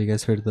 Have you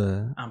guys heard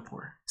the I'm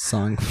poor.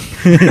 song?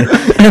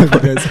 Have you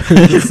guys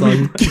heard the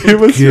song?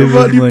 Give us your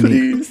money,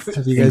 please.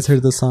 Have you guys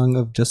heard the song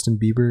of Justin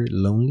Bieber,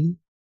 "Lonely"?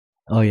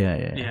 Oh yeah.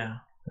 Yeah.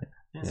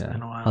 It's Yeah.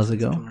 been a while. How's it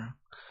since go? come around.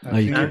 Oh,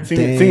 you Sing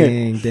can- it. Sing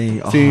it.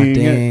 Dang. Oh, Sing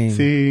dang. it.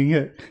 Sing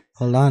it.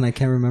 Hold on, I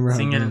can't remember how.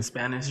 Sing it it in goes.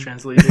 Spanish,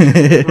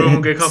 translated. We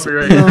won't get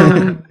copyright.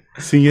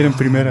 Sing it in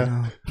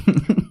primera.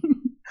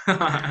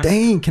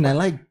 Dang, can I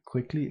like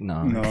quickly?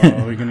 No. No,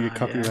 we're gonna get Yeah.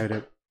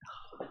 copyrighted.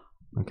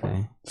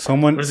 Okay.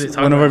 Someone, What does it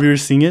talk one of our about?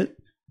 viewers, sing it,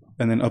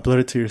 and then upload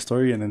it to your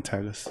story, and then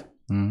tag us.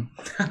 Mm.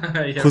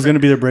 Yeah, Who's gonna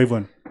be the brave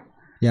one?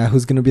 Yeah,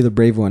 who's gonna be the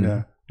brave one?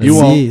 Yeah. Let's You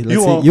won't. see. You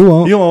Let's see. won't. You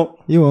won't. You won't.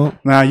 You won't.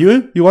 Nah,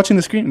 you watching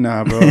the screen?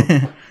 Nah, bro.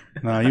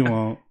 Nah, you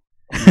won't.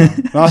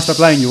 No, stop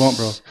lying. You won't,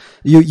 bro.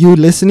 You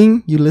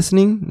listening? You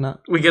listening? No.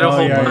 We get a Oh,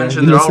 whole yeah, bunch yeah.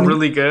 and You they're all listening?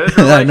 really good.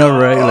 I know,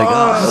 right?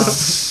 Like,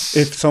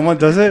 If someone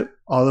does it,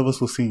 all of us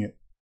will sing it,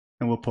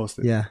 and we'll post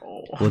it. Yeah.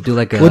 we'll do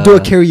like a We'll do a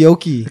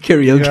karaoke.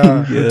 karaoke.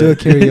 Yeah. We'll do a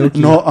karaoke.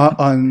 No,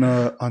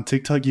 on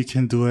TikTok you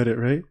can duet it,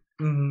 right?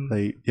 Mhm.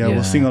 Like, Yeah.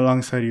 we'll sing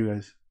alongside you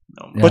guys,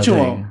 No. Yeah, but you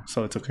there won't, go.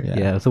 so it's okay. Yeah.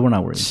 Yeah, so we're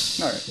not worried.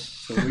 All right.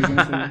 So we're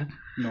gonna say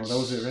no. That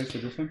was it, right? For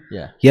this one.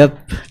 Yeah.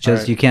 Yep, just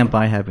Alright. you can't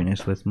buy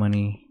happiness with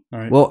money. All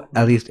right. Well,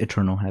 at least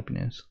eternal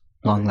happiness,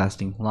 long Okay.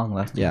 lasting.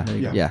 Yeah. There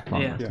you go. Yeah.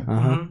 Long Yeah. lasting.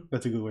 Uh-huh. Mhm.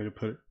 That's a good way to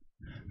put it.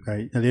 All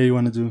right, Elia, you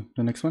want to do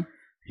the next one?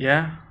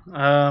 Yeah.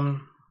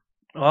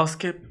 Well, I'll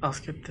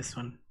skip this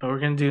one, but we're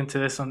gonna do into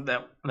this one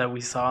that we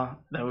saw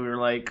that we were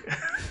like,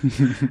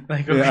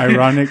 like Yeah,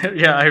 ironic.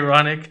 Yeah,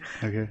 ironic.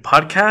 Okay.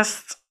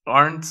 Podcasts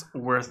aren't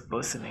worth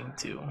listening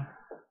to.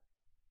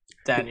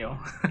 Daniel.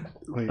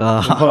 Wait,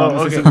 Uh, hold on,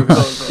 Oh, let's okay.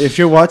 just- Go. If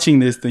you're watching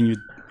this, then you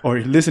or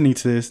listening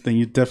to this, then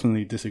you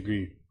definitely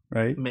disagree,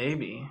 right?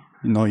 Maybe.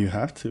 No, you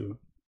have to.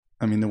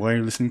 I mean, then why are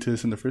you listening to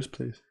this in the first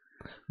place?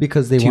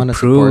 Because they To want to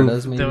support prove-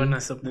 us, maybe. They want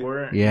to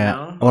support. Yeah,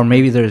 You know? or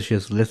maybe they're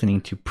just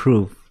listening to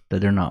prove that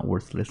they're not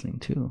worth listening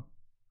to.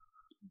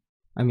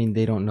 I mean,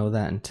 they don't know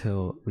that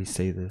until we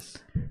say this.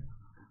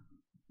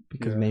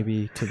 Because Yeah.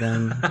 maybe to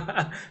them,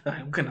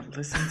 I'm gonna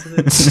listen to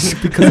this.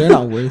 because they're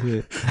not worth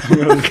it.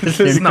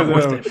 It's not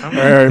worth it. All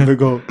right, we'll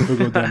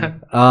go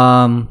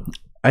down.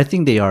 I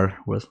think they are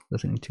worth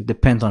listening to.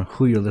 Depends on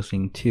who you're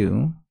listening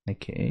to.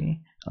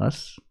 Okay,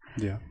 us.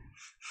 Yeah,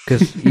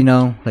 Because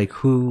like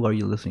who are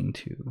you listening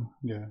to?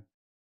 yeah.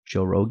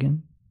 Joe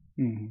Rogan,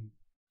 Mhm.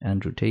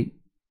 Andrew Tate,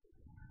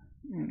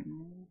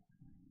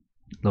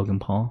 Logan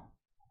Paul,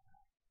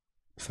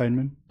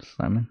 Simon.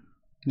 Simon,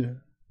 Yeah.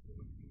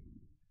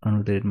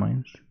 Unrelated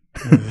Minds.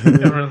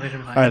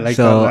 Unrelated I like that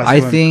So last I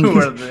one. think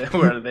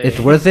Who are they? it's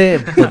worth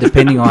it, but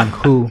depending on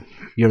who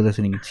you're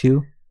listening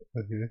to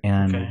Okay.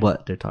 and Okay.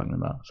 what they're talking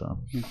about. So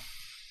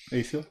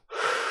Acio?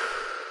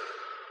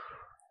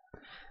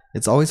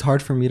 It's always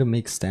hard for me to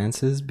make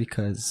stances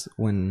because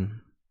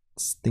when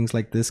things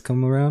like this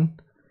come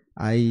around,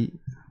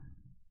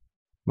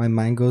 my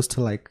mind goes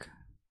to like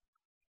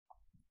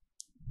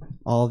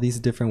all these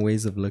different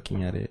ways of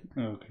looking at it.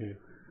 Okay.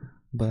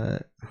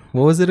 But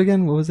what was it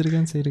again?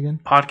 Say it again.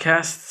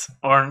 Podcasts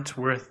aren't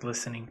worth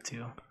listening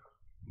to.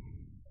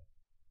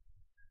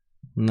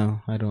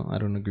 No, I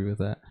don't agree with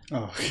that.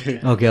 Oh, okay.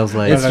 okay, I was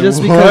like, It's like, just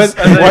what? because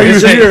Why are you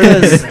it's just here?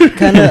 because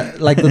kind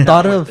of like the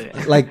thought of Worth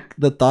it.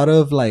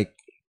 like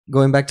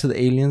going back to the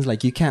aliens,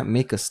 like you can't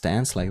make a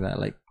stance like that.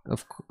 Like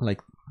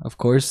of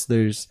course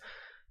there's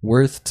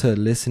worth to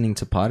listening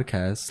to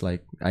podcasts.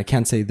 Like I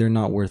can't say they're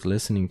not worth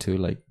listening to.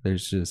 Like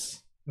there's just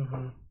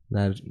Mm-hmm.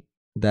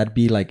 that'd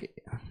be like,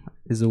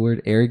 is the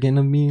word arrogant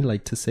of me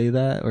like to say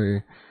that,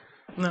 or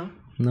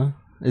No.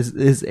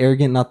 is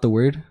arrogant not the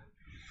word?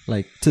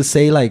 Like to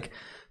say like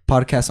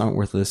podcasts aren't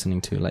worth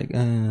listening to, like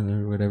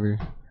or whatever.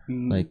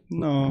 Like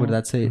no. what did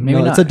that say? maybe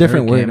no, not it's a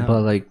different arrogant, word.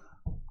 but like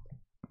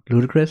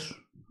ludicrous,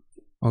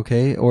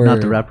 Okay, or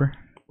not the rapper.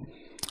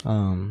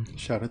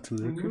 Shout out to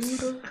Lucas.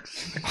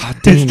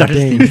 dang, Started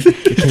dang. singing.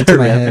 It came to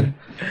my head.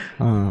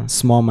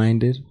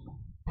 Small-minded.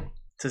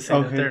 To say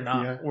that Okay, they're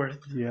not yeah. worth.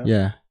 Yeah.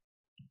 Yeah.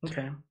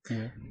 Okay.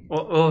 Yeah.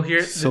 Well,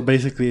 here. So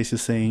basically, it's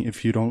just saying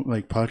if you don't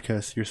like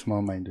podcasts, you're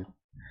small-minded.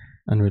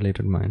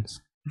 Unrelated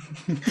minds.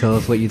 Tell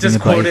us what you just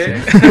think about quote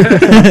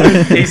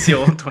it.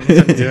 ACO. ACO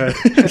 2022.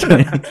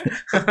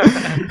 Yeah.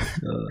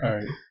 All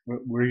right.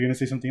 Were you gonna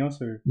say something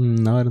else, or?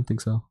 No, I don't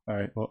think so. All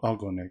right. Well, I'll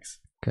go next.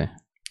 Okay.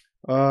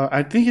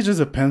 I think it just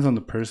depends on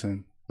the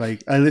person.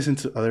 Like, I listen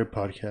to other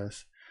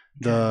podcasts.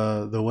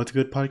 The What's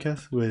Good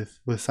podcast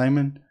with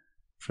Simon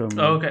from.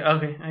 Oh, okay.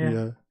 Okay.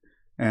 Yeah.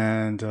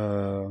 And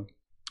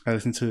I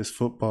listen to his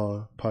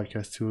football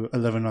podcast too,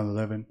 11 on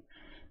 11.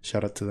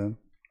 Shout out to them.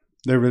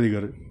 They're really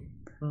good.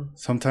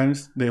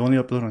 Sometimes they only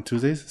upload on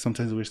Tuesdays.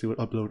 Sometimes I wish they would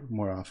upload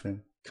more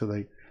often. Because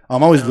like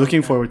I'm always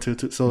looking forward to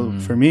it. So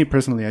for me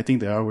personally, I think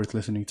they are worth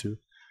listening to.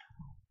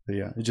 But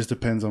yeah, it just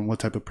depends on what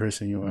type of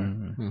person you are.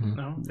 Mhm.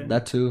 No, okay.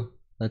 That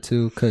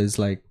too, because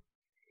like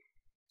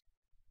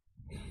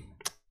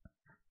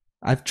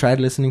I've tried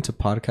listening to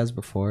podcasts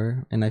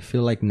before, and I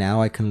feel like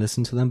now I can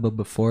listen to them, but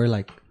before,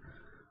 like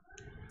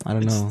I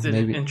don't know, Didn't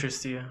maybe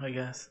interest you, I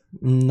guess.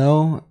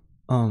 no.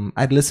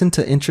 I'd listen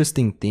to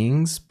interesting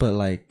things, but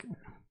like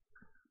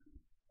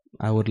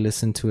I would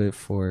listen to it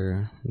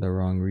for the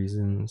wrong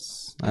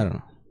reasons. I don't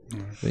know.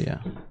 But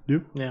yeah.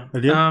 You? Yeah.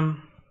 Elia?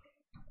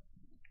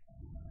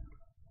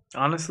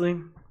 Honestly.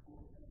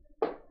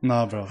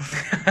 No, bro.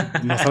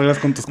 No salgas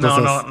con tus No,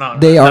 cosas. no.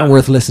 They aren't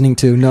worth listening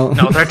to. No.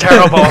 No, they're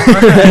terrible.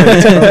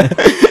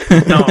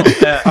 No,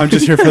 I'm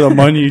just here for the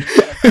money.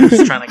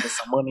 just trying to get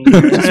some money.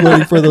 Just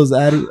waiting for those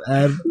ad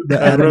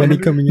money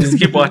coming in. Just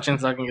keep watching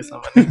so I can get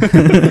some money.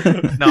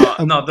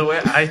 No. The way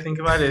I think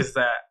about it is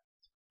that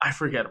I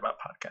forget about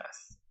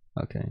podcasts,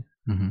 Okay.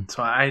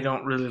 so I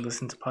don't really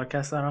listen to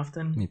podcasts that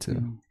often. Me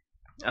too.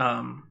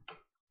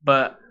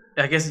 But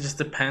I guess it just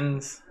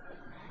depends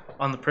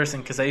on the person,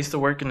 because I used to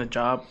work in a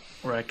job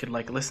where I could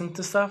like listen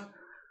to stuff,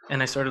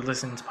 and I started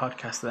listening to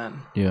podcasts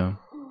then. Yeah.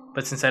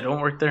 But since I don't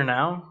work there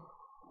now,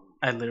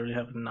 I literally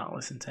have not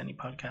listened to any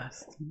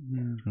podcasts.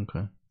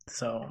 Okay.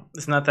 So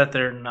it's not that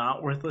they're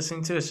not worth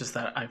listening to, it's just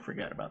that I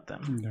forget about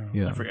them.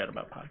 Yeah. I forget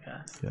about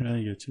podcasts. Yeah,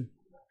 I get you.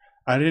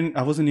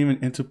 I wasn't even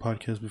into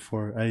podcasts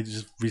before. I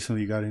just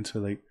recently got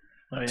into it,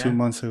 like 2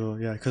 months ago.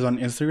 Yeah, because on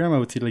Instagram I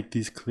would see like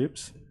these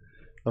clips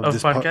of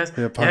this podcasts.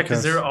 Yeah,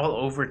 because they're all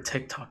over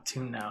TikTok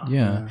too now.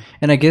 Yeah.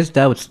 And I guess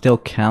that would still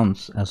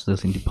count as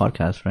listening to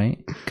podcasts,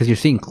 right? Because you're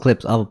seeing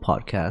clips of a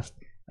podcast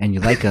and you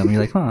like them.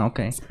 You're like, oh,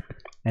 okay.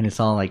 And it's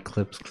all like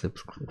clips. You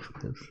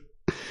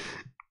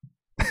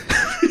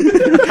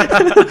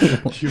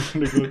want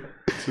to go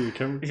to the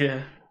camera?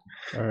 Yeah.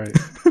 All right.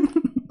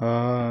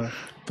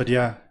 But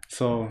yeah,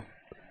 so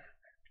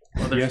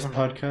yes,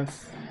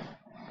 podcasts.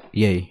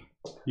 Yay.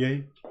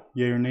 Yay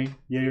or nay?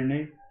 Yay or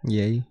nay?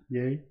 Yay.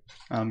 Yay.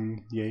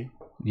 Yay.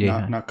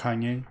 Yeah. Not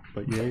Kanye,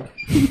 but yay.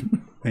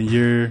 And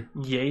you're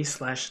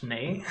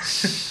Yay/nay.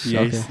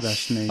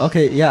 yay/nay.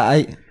 Okay.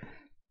 Yeah.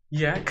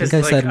 Yeah, because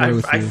I like said more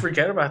with I you.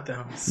 forget about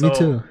them. So Me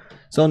too.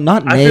 So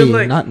not I nay, feel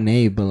like- not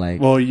nay, but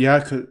like. Well, yeah,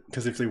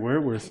 because if they were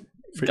worth,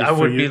 I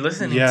would be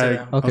listening to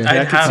them. Okay.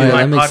 I'd have Yeah, my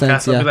that makes podcast.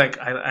 sense, I'll yeah. be like,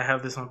 I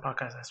have this one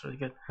podcast that's really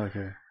good.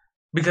 Okay.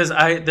 Because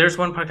there's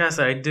one podcast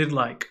that I did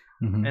like,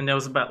 Mhm. and it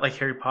was about like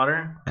Harry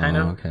Potter, kind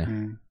of. Okay.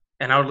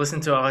 And I would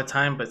listen to it all the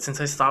time. But since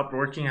I stopped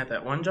working at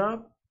that one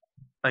job,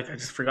 like I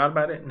just forgot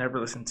about it, never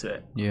listened to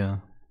it. Yeah.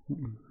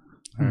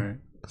 All right.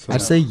 So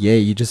I'd say yay.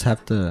 You just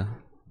have to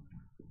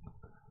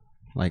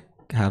like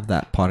have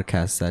that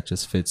podcast that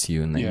just fits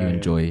you and that you Yeah,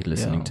 enjoy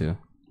listening Yeah. to.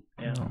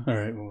 Yeah. all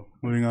right. Well,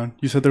 moving on.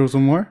 You said there was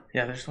one more.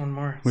 Yeah, there's one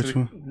more. Which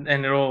one?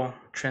 And it'll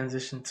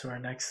transition to our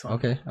next one.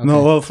 Okay.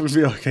 No, well,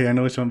 okay, I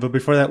know which one. But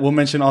before that, we'll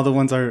mention all the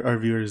ones our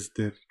viewers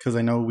did, because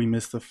I know we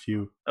missed a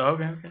few. Oh,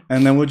 okay.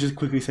 And then we'll just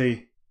quickly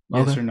say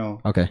yes Okay. or no.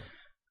 Okay.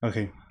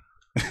 Okay.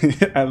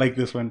 I like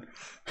this one.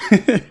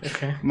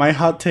 Okay. My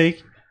hot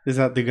take is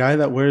that the guy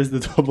that wears the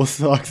double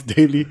socks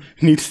daily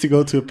needs to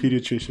go to a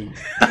pediatrician.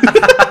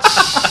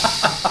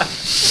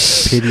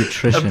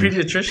 Pediatrician. A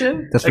pediatrician?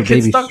 That's a for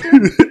kid's babies. doctor?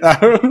 I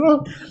don't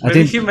know. I Maybe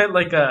think he meant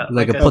like a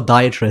like a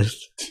podiatrist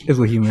is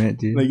what he meant,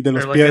 dude. Like de or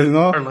los like pies, a,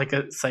 no? or like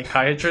a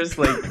psychiatrist.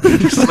 Like,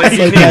 like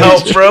you need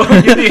help, bro.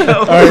 You need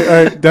help. All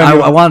right,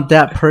 Daniel. I want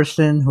that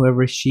person,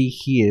 whoever he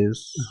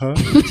is, Huh?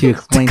 to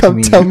explain to Come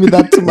me tell me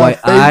that to my why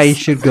face. I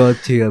should go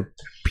to a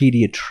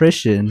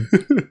pediatrician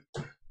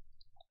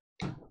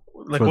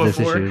Like for what this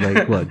for? issue.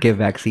 Like what? Get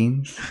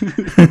vaccines? All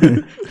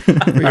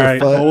right,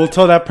 foot. well, we'll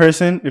tell that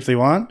person if they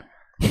want.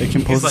 They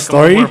can post He's a like,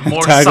 story more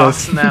and tag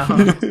socks us. now.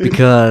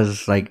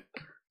 Because like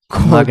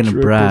I'm not gonna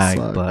Triple brag,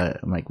 sock.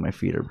 but like my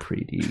feet are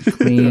pretty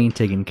clean,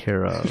 taken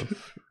care of.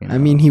 You know? I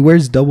mean, he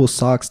wears double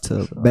socks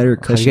to better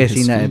have cushion you guys his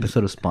seen that feet.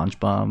 episode of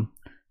SpongeBob?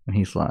 And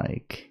he's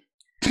like,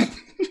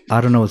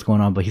 I don't know what's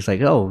going on, but he's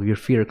like, oh, your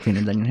feet are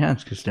cleaner than your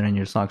hands because they're in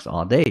your socks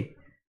all day.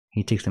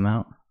 He takes them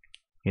out.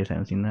 You guys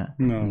haven't seen that?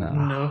 No. No.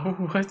 No,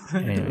 what?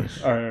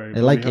 Anyways. All right.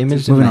 It like we have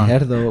imaged to- in Moving my on.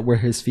 head though, were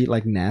his feet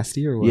like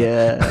nasty or what?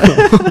 Yeah.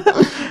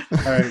 All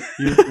right.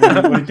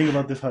 What do you think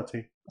about this hot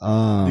take?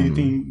 Do you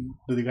think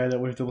that the guy that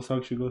wears double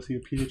socks should go see a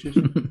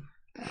pediatrician?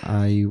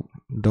 I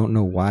don't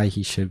know why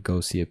he should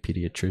go see a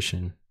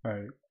pediatrician. All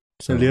right.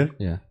 So Elia?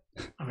 yeah.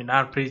 I mean,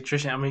 not a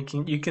pediatrician. I mean,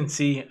 you can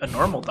see a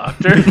normal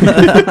doctor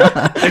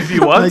if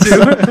you want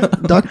to.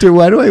 Doctor,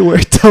 why do I wear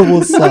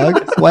double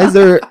socks? Why is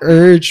there an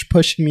urge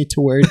pushing me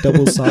to wear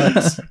double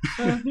socks?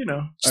 You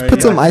know, Just Alright, put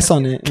yeah. some ice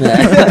on it. Some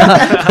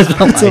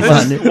ice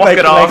on it. walk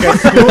it off.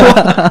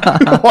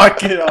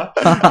 Walk it off.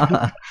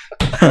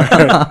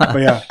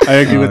 But yeah, I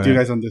agree with you Alright.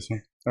 guys on this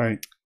one. All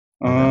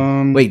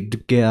right. Wait,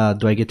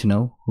 do I get to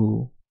know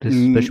who this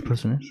special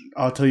person is?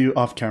 I'll tell you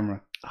off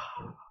camera.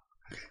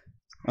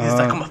 He's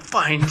like, I'm gonna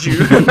find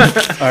you.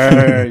 all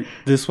right.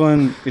 This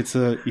one, it's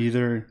a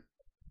either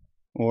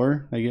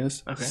or, I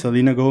guess. Okay.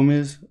 Selena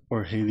Gomez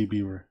or Hailey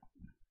Bieber.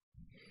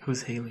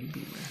 Who's Hailey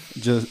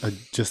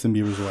Bieber? Justin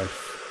Bieber's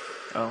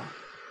wife. Oh,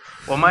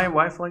 well, my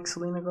wife likes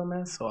Selena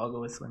Gomez, so I'll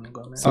go with Selena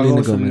Gomez. I'll go Selena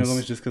with Selena Gomez.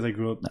 Gomez just because I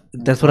grew up.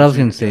 That's what I was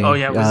gonna say. Oh,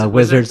 yeah,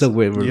 Wizards of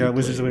Waverly Yeah,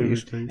 Wizards of Waverly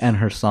Place. Place. And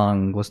her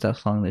song, what's that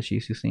song that she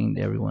used to sing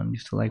that everyone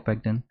used to like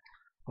back then?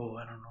 Oh,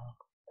 I don't know.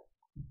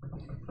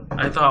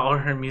 I thought all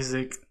her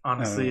music,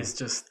 honestly, is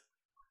just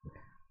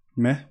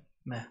Meh.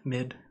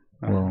 mid.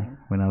 Well,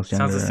 when I was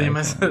younger. Sounds the same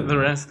as the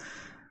rest.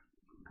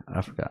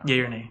 I forgot. Yay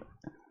or nay?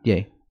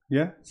 Yay.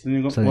 Yeah,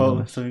 Selena Gomez. Selena Well,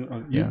 Gomez.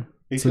 Selena, Yeah.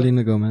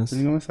 Selena Gomez.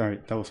 Selena Gomez. All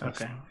right, that was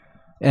fast. Okay.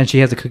 And she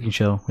has a cooking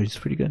show, which is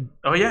pretty good.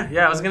 Oh yeah,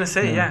 yeah. I was gonna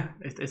say Yeah.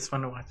 It's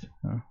fun to watch.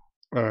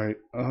 All right.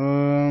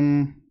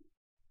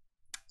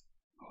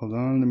 Hold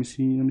on. Let me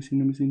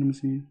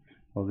see.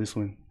 Oh, this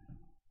one.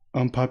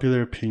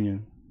 Unpopular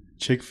opinion.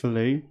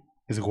 Chick-fil-A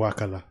is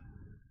guacala.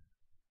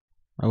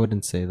 I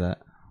wouldn't say that.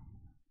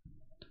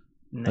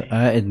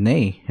 Nay.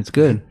 Nay. It's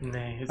good.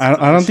 Nay. It's I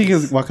don't think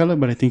it's delicious. guacala,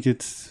 but I think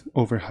it's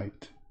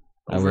overhyped.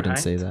 I wouldn't Overhyped?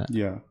 say that.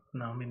 Yeah.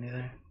 No, me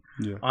neither.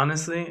 Yeah.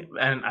 Honestly,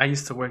 and I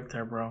used to work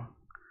there, bro.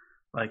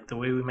 Like the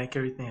way we make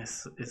everything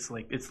is, it's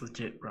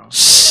legit, bro.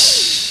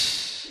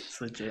 It's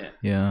legit.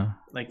 Yeah.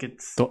 Like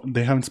it's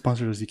They haven't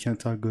sponsored us. You can't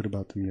talk good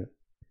about them yet.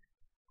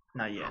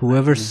 not yet.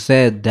 Whoever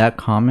said that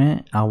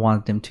comment, I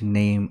want them to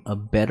name a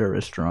better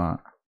restaurant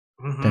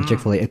than Mhm.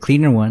 Chick-fil-A. A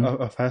cleaner one.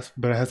 A fast,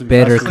 but it has to be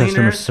Better fast food.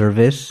 customer Cleaner,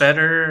 service.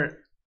 better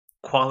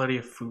quality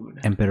of food.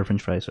 And better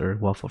french fries or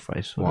waffle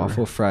fries. whatever.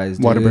 Waffle fries,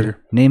 dude. Whataburger.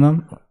 Name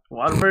them.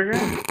 Whataburger?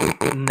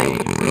 Nay,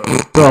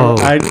 bro. Bro.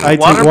 I take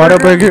Whataburger?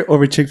 Whataburger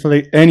over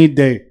Chick-fil-A any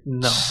day.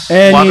 No.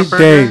 Any Whataburger?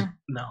 day.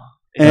 No.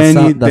 Any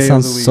That day of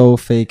sounds the week. so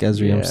fake,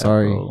 Ezri. I'm Yeah,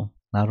 sorry. bro.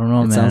 I don't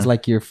know, It man. sounds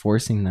like you're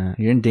forcing that.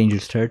 You're in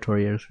dangerous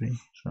territory, Ezri.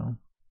 So.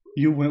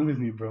 You went with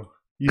me, bro.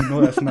 You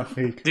know that's not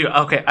fake. Dude,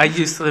 okay, I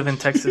used to live in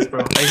Texas, bro.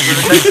 I used to live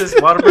in Texas.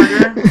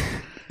 Wataburger?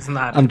 It's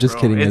not. I'm just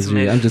bro. kidding, It's Ezri.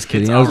 mid. I'm just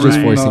kidding. It's I was just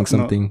alright. forcing No, no.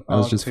 something. I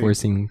was just Okay.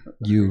 forcing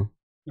you.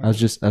 I was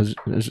just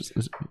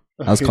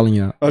Okay. calling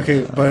you out.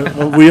 Okay, but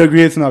well, we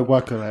agree it's not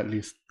guacala at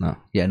least. No.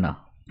 Yeah, no.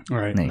 All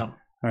right. Nay. No.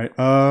 All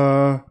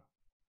right.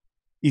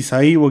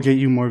 Isai will get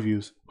you more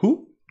views.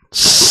 Who?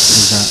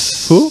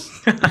 Is Who?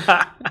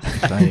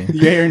 that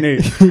Yay or nay?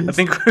 I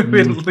think we've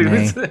been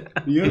Nay.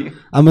 You?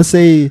 I'm gonna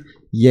say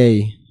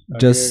yay,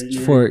 just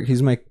you're- for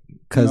he's my No,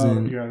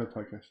 cousin. you're on the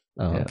podcast.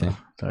 Oh, yeah, okay.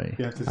 sorry.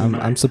 You have to say I'm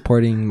nay.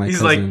 supporting my He's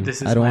cousin. like,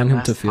 this is I don't my want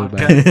him to last feel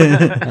podcast.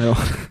 bad. I don't.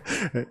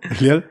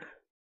 Eliel?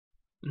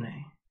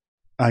 Nay.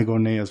 I go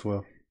nay as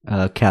well.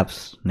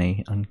 Caps.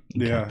 Nay. In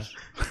Yeah. caps.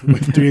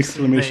 With 3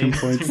 exclamation Nay.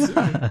 points.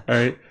 All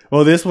right.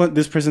 Well,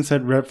 this person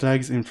said red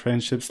flags in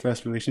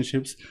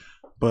friendships/relationships,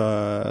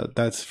 but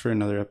that's for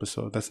another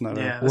episode. That's not.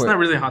 Yeah, Our, that's not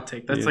really a hot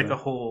take. That's Yeah. like a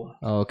whole.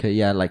 Oh, okay,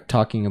 yeah, like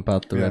talking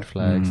about the Yeah. red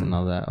flags Mm. and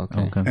all that.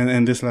 Okay. Okay.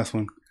 and this last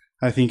one,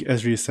 I think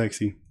Ezri is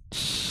sexy.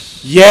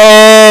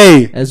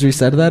 Yay! Ezri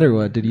said that or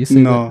what? Did you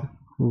say No. that?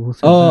 Who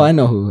said Oh, that? I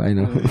know who. I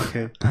know who.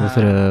 Okay. Was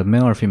it a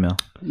male or female?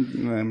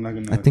 No, I'm not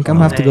gonna. I think I'm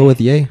gonna have to go with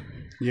yay.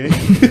 Yay.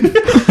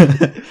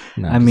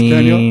 No, I I'm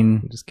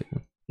mean, just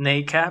kidding.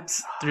 Nay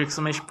caps, 3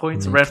 exclamation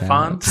points, Nay red caps.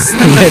 fonts.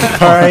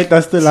 All right,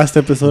 that's the last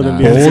episode of Nah.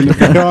 the Edison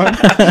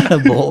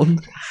Opinion. bold.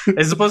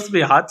 It's supposed to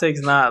be hot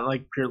takes, not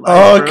like pure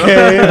life.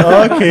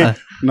 bro. Okay.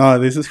 No,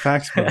 this is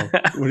facts, bro.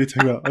 What are you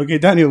talking about? Okay,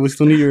 Daniel, we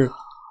still need your.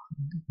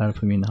 Gotta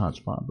put me in the hot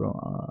spot, bro.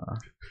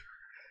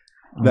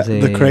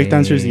 The correct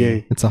answer is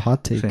yay. It's a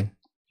hot take. Say.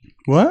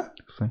 What?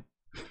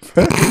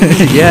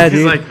 Yeah,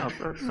 He's dude. like,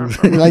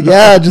 Like,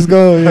 yeah, just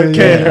go. Yeah,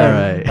 Okay. yeah. All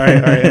right. All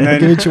right. And I'll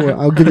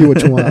then, give you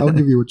what you want. I'll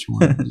give you what you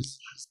want.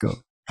 Just go.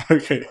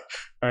 okay.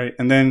 All right.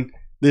 And then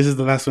this is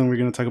the last one we're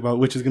going to talk about,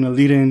 which is going to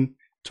lead in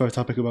to our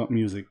topic about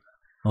music.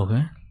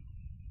 Okay.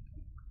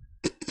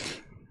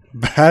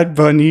 Bad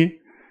Bunny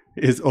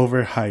is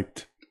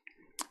overhyped.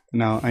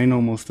 Now, I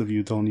know most of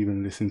you don't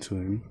even listen to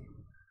him.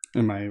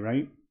 Am I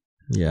right?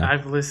 Yeah.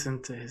 I've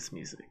listened to his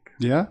music.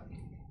 Yeah?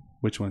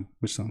 Which one?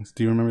 Which songs?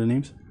 Do you remember the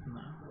names?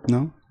 No.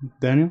 No?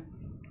 Daniel?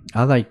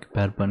 I like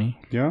Bad Bunny.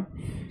 Yeah?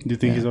 Do you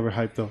think he's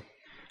overhyped though?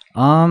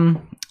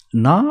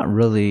 Not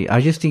really.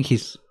 I just think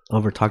he's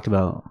over talked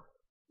about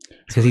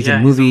because he's Yeah,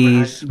 in he's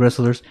movies, overhyped.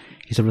 wrestlers.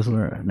 He's a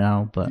wrestler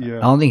now, but Yeah.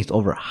 I don't think he's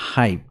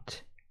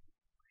overhyped.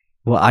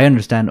 Well, I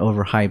understand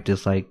overhyped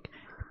is like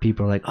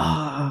people are like,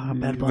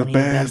 Bad Bunny, The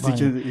best. Bad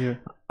Bunny. Yeah.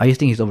 I just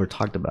think he's over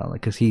talked about, like,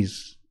 because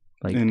he's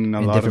like In a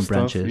in lot different of stuff.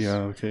 branches. Yeah,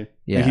 okay.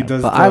 Yeah, And he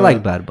does but I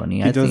like Bad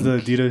Bunny. He I does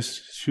think the Adidas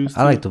shoes.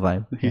 I like too. the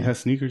vibe. He Yeah. has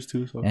sneakers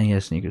too. So. And he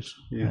has sneakers.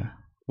 Yeah.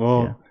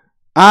 Well, Yeah.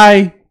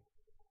 I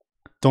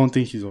don't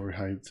think he's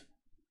overhyped.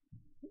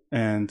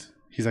 And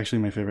he's actually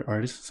my favorite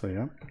artist. So,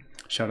 yeah.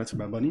 Shout out to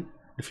Bad Bunny.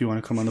 If you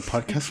want to come on the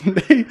podcast one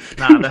day.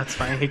 Nah, that's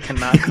fine. He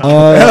cannot come.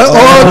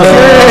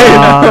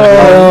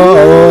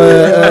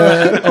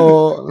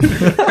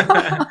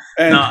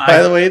 And No,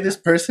 by the way, this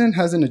person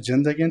has an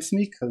agenda against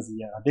me because,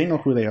 yeah, they know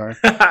who they are.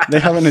 They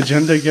have an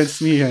agenda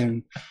against me.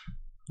 And,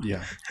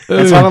 yeah.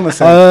 That's all I'm going to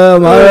say.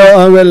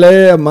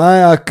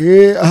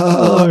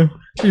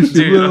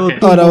 Dude,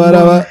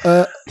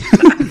 okay.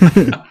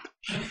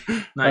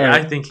 No, yeah,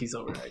 I think he's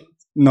overhyped.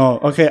 No,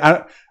 okay.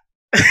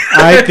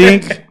 I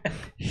think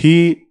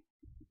he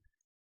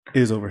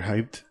is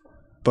overhyped,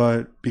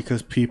 but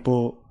because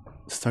people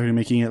started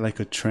making it like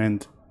a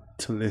trend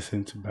to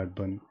listen to Bad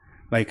Bunny.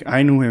 Like,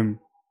 I knew him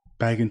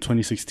back in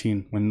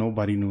 2016 when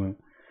nobody knew him.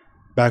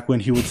 Back when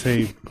he would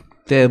say,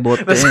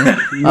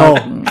 no,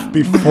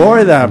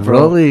 before that,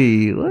 bro.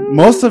 Really? What?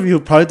 Most of you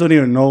probably don't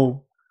even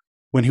know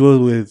when he was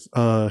with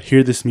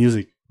Hear This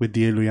Music with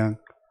D.A. Luyan.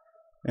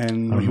 and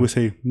I don't he know. would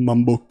say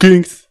Mambo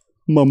Kings,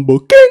 Mambo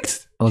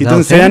Kings. Oh, He that doesn't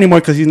was say it him? anymore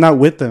because he's not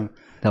with them.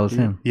 That was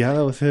him. Yeah,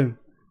 that was him.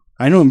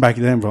 I knew him back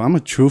then, bro. I'm a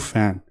true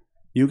fan.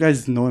 You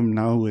guys know him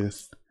now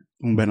with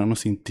Un Verano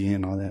Sin Ti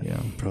and all that. Yeah.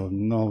 Bro,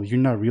 no, you're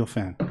not a real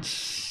fan.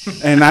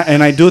 and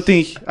I do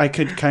think I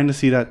could kind of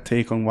see that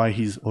take on why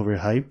he's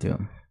overhyped. Yeah.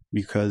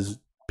 Because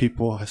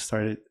people have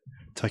started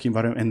talking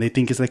about him and they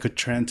think it's like a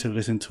trend to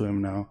listen to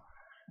him now.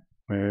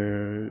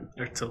 Where,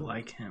 Or to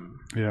like him.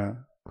 yeah.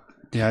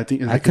 Yeah, I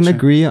think it's I like a can trend.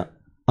 agree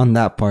on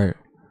that part,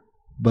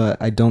 but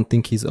I don't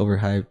think he's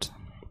overhyped.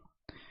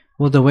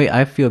 Well, the way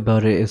I feel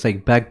about it is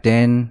like back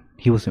then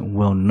he wasn't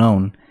well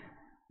known,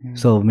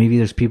 so maybe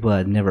there's people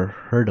that never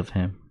heard of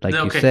him, like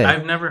you said.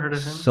 I've never heard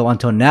of him. So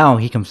until now,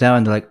 he comes out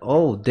and they're like,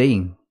 "Oh,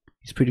 dang,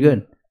 he's pretty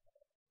good,"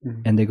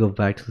 Mhm. and they go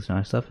back to listen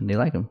to stuff and they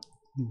like him.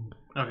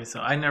 Okay,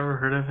 so I never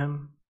heard of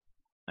him.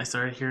 I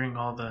started hearing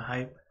all the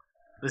hype,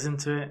 listened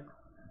to it.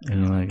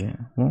 And you like it?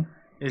 Well,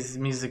 His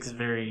music's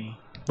very.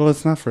 Well,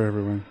 it's not for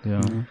everyone.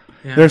 yeah,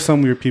 Yeah. There's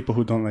some weird people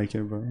who don't like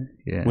it, bro.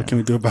 yeah. What can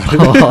we do about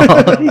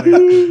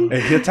it?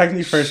 Hey, he attacked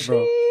me first,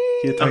 bro.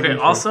 He attacked me Okay,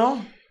 first.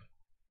 also,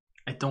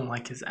 I don't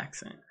like his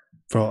accent.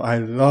 Bro, I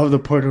love the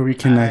Puerto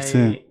Rican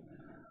accent.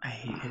 I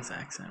hate his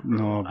accent.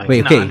 No, I bro.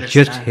 Wait, cannot okay,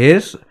 just understand.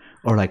 his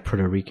or like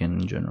Puerto Rican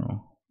in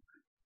general?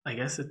 I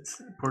guess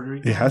it's Puerto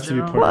Rican. It has in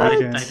to be general, Puerto but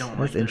Rican. I don't like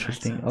That's their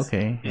interesting. accents.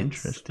 Okay, It's-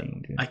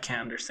 interesting, dude. I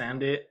can't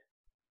understand it,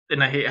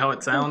 and I hate how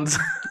it sounds.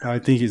 I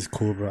think he's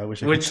cool, bro. I wish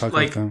I could Which, talk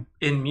like, with him.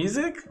 in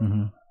music,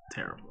 hmm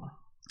terrible.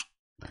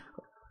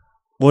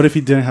 What if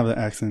he didn't have the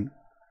accent?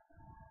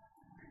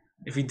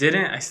 If he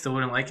didn't, I still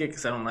wouldn't like it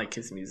because I don't like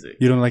his music.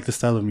 You don't like the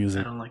style of I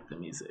music. don't like the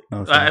music.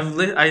 Okay.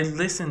 I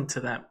listen to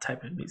that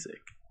type of music.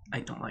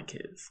 I don't like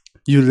his.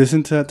 You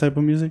listen to that type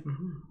of music?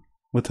 hmm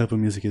What type of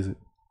music is it?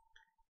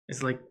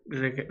 It's like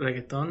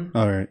reggaeton.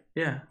 All right.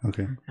 Yeah.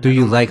 Okay. And Do I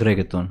you don't like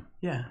reggaeton?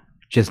 Yeah.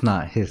 Just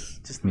not his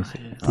Just not music.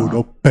 his.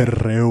 Puro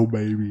perreo,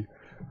 baby.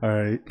 All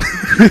right.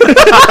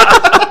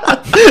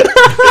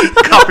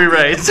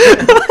 Copyright.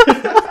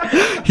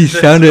 He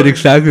sounded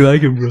exactly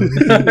like him, bro.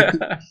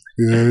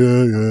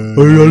 Yeah.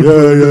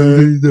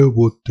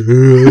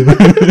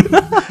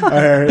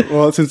 All right.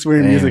 Well, since we're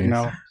in music Anyways.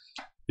 now,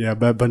 yeah,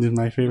 Bad Bunny's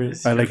my favorite.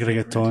 Who's I your like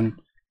favorite? reggaeton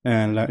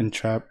and Latin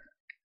trap.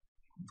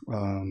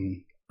 Oh,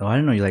 I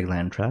didn't know you like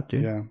Land Trap,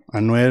 dude. Yeah,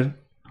 Anuel,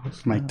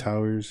 Mike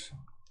Towers,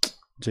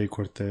 Jay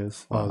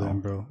Cortez, all them,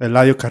 bro.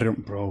 Eladio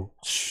Carrion, bro.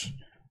 Shh.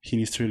 He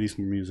needs to release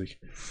more music.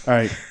 All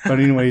right, but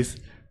anyways,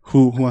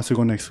 who wants to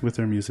go next with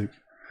their music?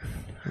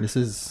 This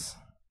is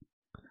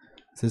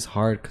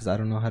hard because I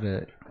don't know how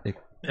to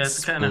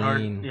That's kind of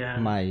hard. explain Yeah.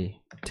 my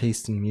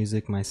taste in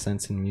music, my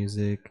sense in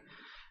music.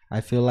 I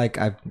feel like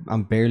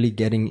I'm barely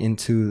getting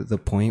into the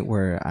point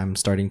where I'm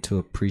starting to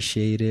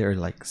appreciate it or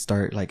like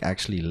start like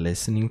actually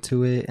listening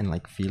to it and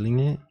like feeling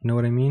it. You know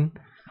what I mean?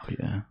 Oh,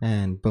 yeah.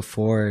 And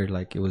before,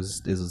 like it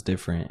was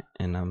different,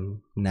 and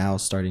I'm now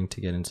starting to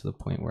get into the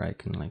point where I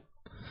can like.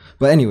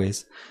 But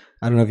anyways,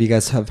 I don't know if you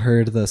guys have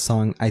heard the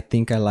song "I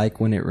Think I Like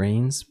When It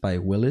Rains" by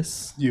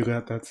Willis. You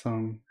got that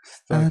song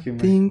I stuck in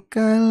my... think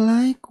I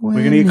like when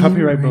We're gonna get it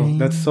copyright, bro. rains.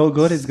 That's so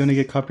good. It's gonna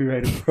get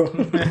copyrighted, bro.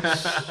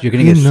 You're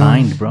gonna get You know.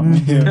 signed, bro.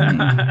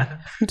 Yeah.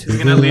 He's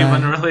gonna leave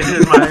light.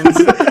 Unrelated Minds.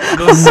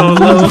 Go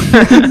solo.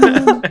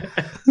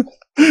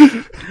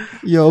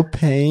 Yo,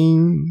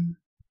 pain.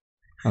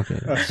 Okay,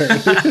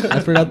 I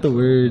forgot the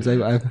words. I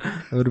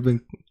would have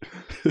been.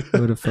 I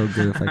would have felt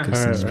good if I could Alright,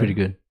 sing. It's it. pretty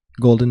good.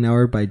 Golden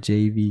Hour by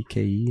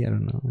JVKE. I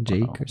don't know,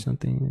 Jake or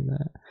something like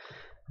that.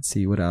 Let's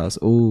see what else.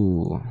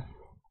 Oh,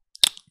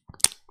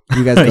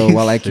 you guys go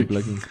while I keep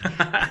looking.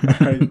 All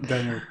right,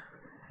 Daniel,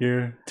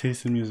 your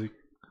taste in music.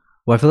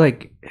 Well, I feel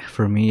like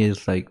for me,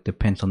 it's like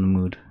depends on the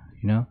mood,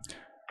 you know?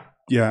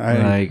 Yeah, I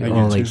like, get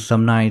oh, like you.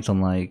 some nights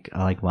I'm like,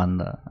 I like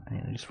banda,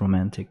 just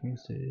romantic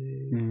music,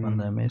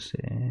 banda MS.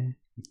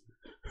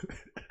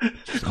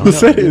 Who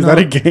said it? Is that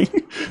a gang?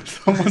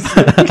 Someone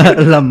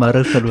said La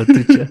Mara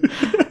Salvatrucha.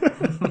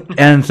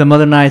 And some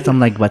other nights I'm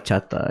like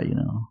bachata, you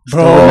know?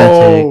 Still bro,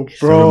 romantic,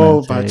 still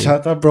bro, romantic.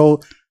 bachata, bro.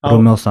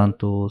 Romeo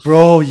Santos.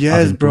 Bro,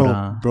 yes, bro.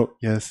 Aventura. Bro,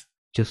 yes.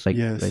 Just like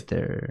Yes. right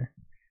there.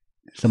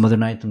 Some other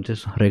nights I'm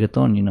just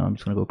reggaeton, you know? I'm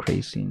just gonna go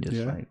crazy and just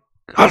Yeah. like.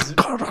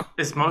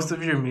 Is most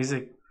of your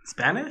music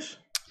Spanish?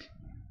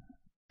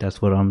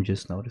 That's what I'm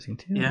just noticing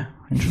too. Yeah.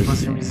 Most of your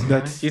Interesting. music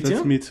That's You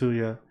too? me too,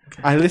 yeah.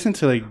 Okay. I listen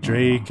to like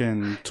Drake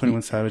and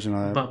 21 Savage and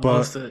all that. But But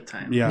most of the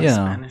time, yeah. Yeah.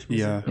 Spanish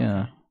music. yeah.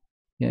 Yeah.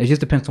 Yeah, it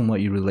just depends on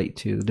what you relate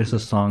to. There's a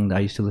song that I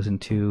used to listen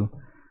to.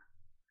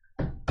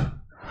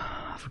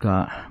 I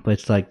forgot, but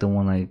it's like the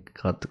one I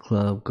got the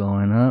club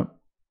going up,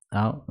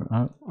 out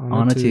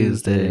on a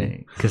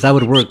Tuesday. Because I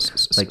would work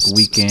like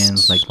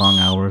weekends, like long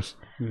hours,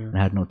 Yeah. and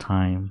I had no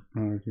time.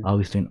 Oh, okay. I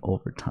was doing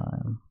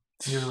overtime.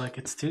 You're like,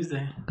 it's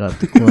Tuesday. Got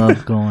the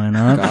club going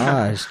up.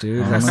 Gosh,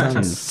 dude, that Oh,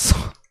 sounds. So,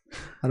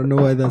 I don't know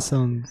why that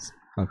sounds.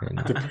 Okay.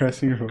 No.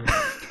 Depressing. Bro.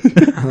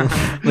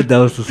 But that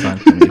was the song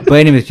for me. But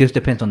anyways, just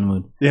depends on the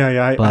mood.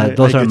 Yeah. But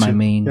those I are get my you.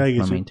 main Yeah, I my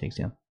get you. main takes.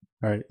 Yeah.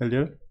 All right,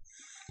 Elliot.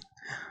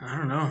 I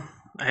don't know.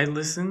 I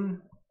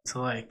listen to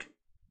like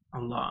a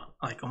lot,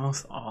 like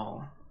almost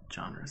all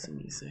genres of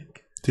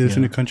music, Do you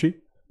listen Yeah. to country?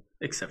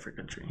 except for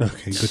country.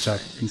 Okay, good job.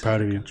 I'm Except proud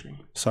for of you. country.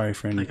 Sorry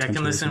for any Like I country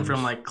can listen listeners.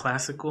 from like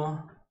classical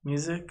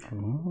music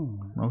Oh,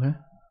 Okay.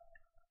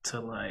 to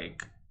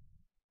like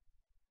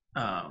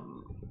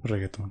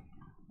reggaeton.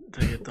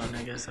 reggaeton.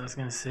 I guess I was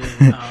gonna say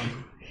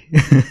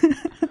like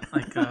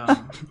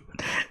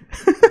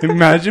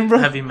Imagine, bro.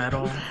 heavy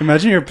metal.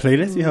 Imagine your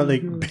playlist. You have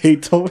like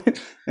Beethoven,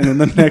 and then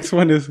the next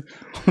one is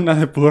una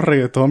de puro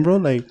reggaeton, bro.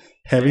 Like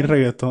heavy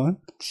reggaeton.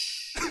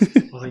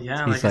 Well,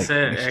 yeah, He's, like I like,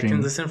 said, I extreme.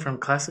 can listen from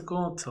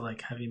classical to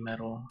like heavy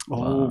metal.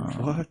 Oh, Wow.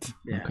 what?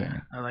 Yeah, Okay.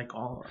 I like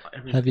all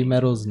everything. Heavy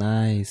metal's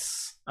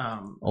nice.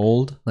 Um,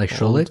 Old.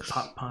 Like Old. Skrillex?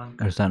 pop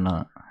punk. Or is that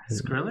not?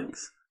 Skrillex?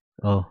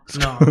 Oh.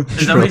 No,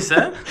 is that what you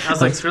said? I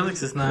was like,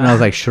 Skrillex is not. And I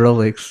was like,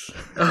 Skrillex.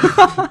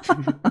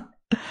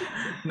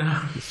 no,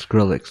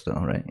 Skrillex,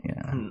 though, right?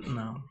 Yeah.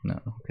 no. No.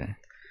 Okay.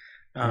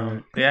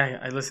 Yeah,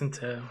 I listen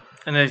to,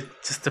 and it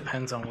just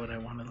depends on what I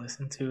want to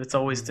listen to. It's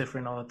always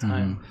different all the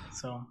time.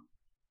 So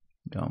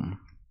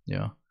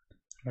Yeah.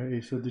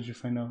 Alright, so did you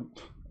find out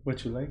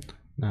what you like?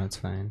 No, it's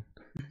fine.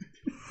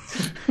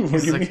 What do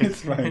it's you like mean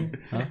it's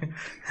fine?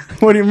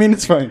 What do you mean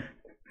it's fine?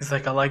 it's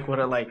like I like what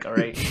I like. All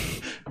right,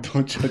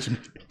 Don't judge me.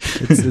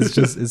 It's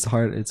just it's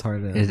hard. It's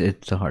hard.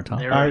 It's a hard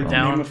topic. Narrow Alright, it name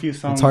down. a few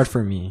songs. It's hard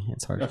for me.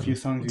 It's hard. A For few me.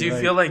 songs. Do you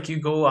like. feel like you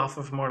go off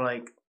of more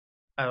like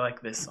I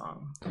like this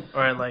song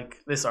or I like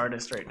this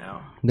artist right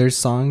now? There's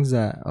songs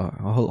that. Oh,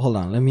 hold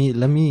on. Let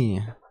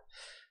me.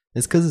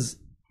 It's cause.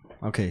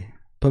 Okay,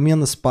 put me on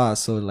the spot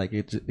so like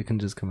it can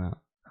just come out.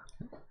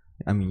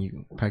 I mean,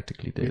 you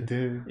practically You did.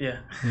 did? Yeah.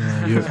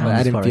 Yeah, you're on I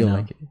the didn't spot feel right now.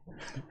 like it.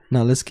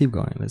 No, let's keep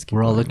going.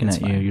 We're all going. looking It's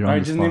at you. fine. You're on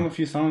Alright, the just name a spot.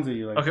 few songs that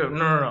you like. Okay,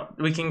 no.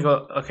 We can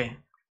go. Okay,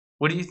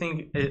 what do you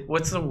think?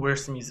 What's the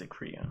worst music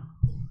for you?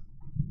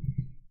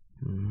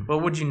 Mm.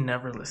 What would you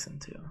never listen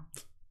to?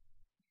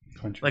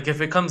 Country. Like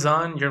if it comes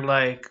on, you're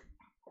like,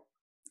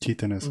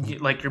 Cheating us.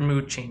 like your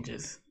mood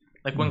changes.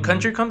 Like when Mhm.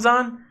 country comes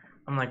on,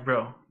 I'm like,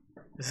 bro,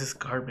 this is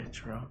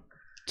garbage, bro.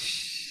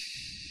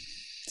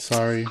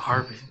 Sorry.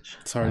 Garbage.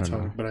 Sorry, I don't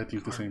Tyler, know. but I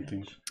think the same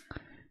thing.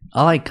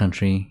 I like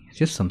country.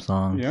 Just some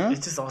songs. Yeah?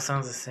 It just all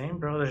sounds the same,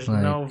 bro. There's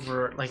Like, no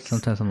like.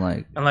 Sometimes I'm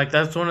like, And like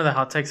that's one of the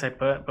hot takes I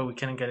put, but we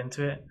couldn't get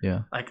into it.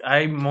 yeah. Like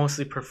I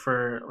mostly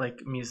prefer like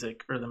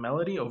music or the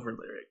melody over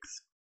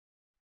lyrics.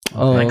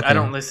 Oh, Like okay. I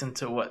don't listen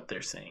to what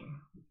they're saying.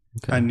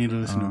 Okay. I need to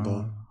listen to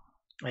both.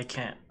 I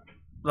can't.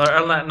 Or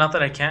not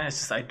that I can't. It's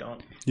just I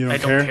don't. You don't I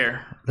care? don't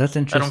care. That's I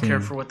interesting. don't care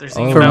for what they're Oh,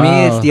 singing For about.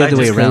 me, it's the I other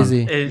way just- around.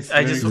 crazy.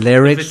 I just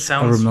Lyrics if it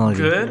sounds over melody.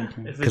 good,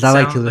 Okay. if it 'Cause I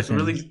like sounds to like listen.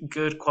 really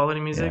good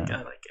quality music, Yeah. I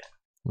like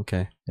it.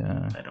 Okay.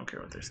 Yeah. I don't care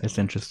what they're saying. It's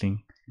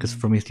interesting. Because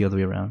for me, it's the other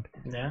way around.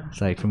 Yeah.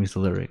 It's like, for me, it's the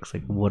lyrics.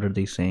 Like, what are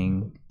they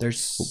saying?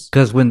 There's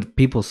Because when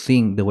people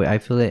sing the way I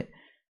feel it,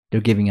 they're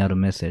giving out a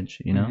message,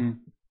 you know? Mhm.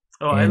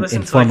 Oh, I In-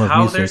 listen in to like form of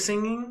how they're music.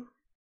 singing,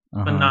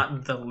 Uh-huh. but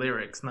not the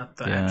lyrics, not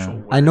the Yeah. actual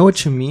words. I know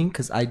what you mean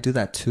because I do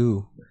that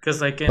too.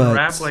 Because like in But-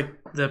 rap, like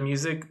the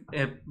music,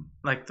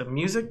 like the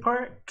music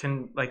part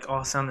can like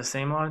all sound the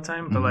same a lot of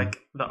time, but Mhm. like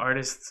the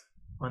artists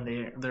when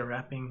they're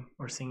rapping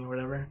or singing or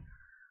whatever,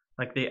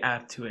 like they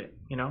add to it,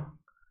 you know.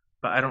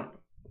 But I don't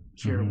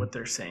hear Mhm. what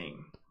they're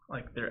saying,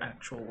 like their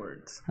actual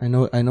words. I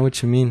know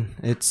what you mean.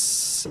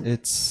 It's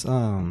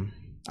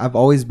I've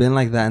always been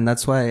like that, and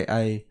that's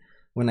why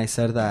when I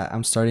said that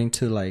I'm starting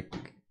to like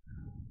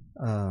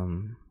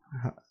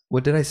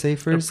what did I say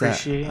first? That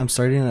Appreciate. I'm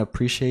starting to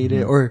appreciate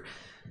it, Mhm. or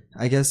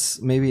I guess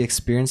maybe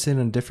experience it in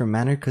a different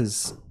manner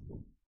because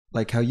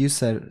like how you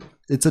said,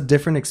 it's a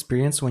different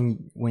experience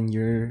when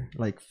you're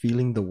like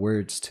feeling the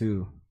words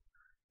too,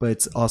 but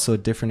it's also a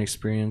different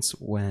experience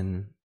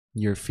when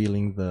you're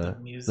feeling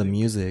the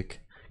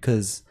music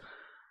because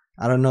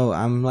I don't know,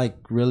 I'm like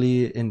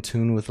really in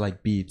tune with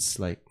like beats,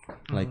 like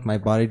my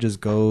body just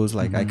goes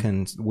like I Mhm.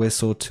 can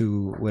whistle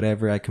to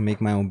whatever, I can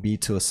make my own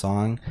beat to a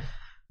song,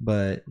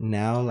 but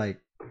now like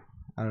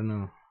I don't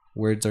know,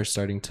 words are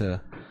starting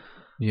to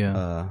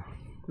Yeah.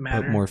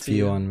 Matter put more to feel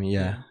you. on me.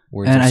 Yeah, Yeah.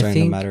 words And are I starting to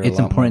think matter. it's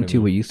a lot more important to too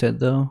me. what you said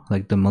though,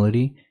 like the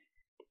melody,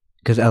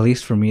 because at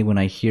least for me, when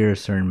I hear a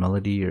certain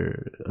melody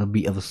or a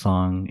beat of a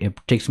song, it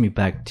takes me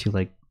back to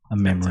like a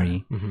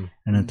memory Mhm.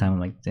 and a time I'm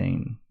like,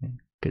 dang,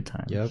 good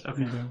time. Yep.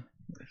 Okay. Yeah.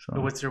 So,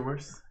 But what's your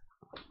worst?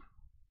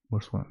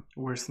 worst one?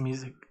 Worst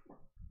music?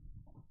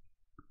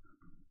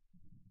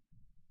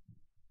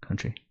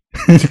 Country.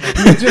 You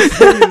just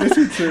said you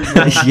listened to it,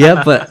 bro.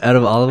 Yeah, but out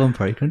of all of them,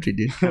 probably country,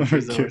 dude.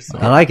 Country's the worst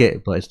I like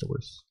it, but it's the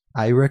worst.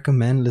 I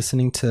recommend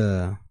listening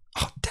to.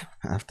 Oh damn!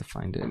 I have to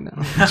find it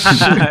now.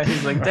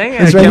 He's like, dang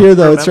it. It's I right can't here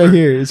though. It's right remember.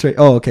 here. It's right.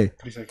 Oh, okay.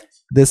 3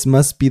 seconds. This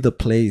Must Be the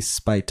Place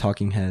by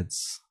Talking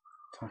Heads.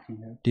 Talking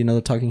head. Do you know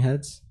the Talking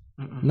Heads?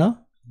 Mm-mm. No.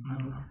 I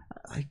don't know.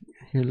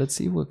 Here, let's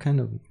see what kind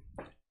of.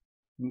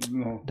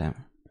 No, Damn.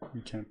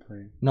 you can't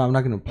play. No, I'm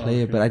not gonna play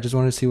it, Okay. but I just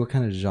wanted to see what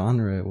kind of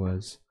genre it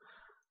was.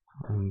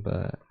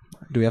 But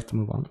do we have to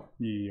move on?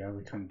 Yeah,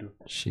 we can do.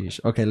 Sheesh.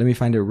 Okay, let me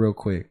find it real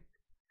quick.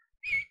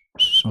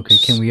 Okay,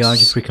 can we all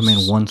just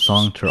recommend one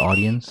song to our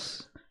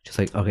audience? Just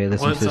like, okay,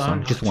 listen What to this song?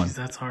 song. Just Oh, one. jeez,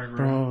 that's hard,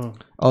 bro. Bro,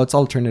 Oh, it's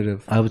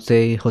alternative. I would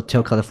say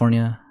Hotel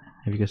California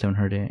If you guys haven't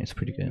heard it, it's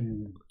pretty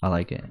good. I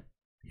like it.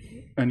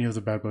 Any of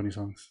the Bad Bunny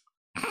songs.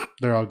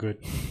 They're all good.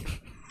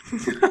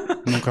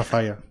 Nunca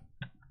falla.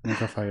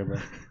 Nunca falla, bro.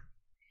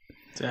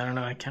 So, I don't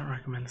know. I can't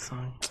recommend a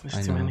song. I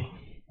There's too know. many.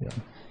 Yeah.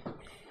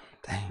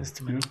 Dang. There's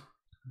too many.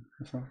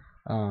 That's all.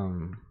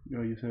 Oh,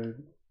 You said...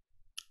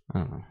 I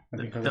don't know. I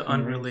think I The looked on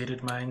the right.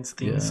 Unrelated Minds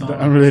theme Yeah. song. The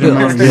Unrelated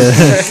Minds.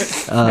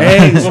 Yeah.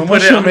 Hey, We'll someone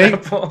put it should on make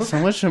Apple.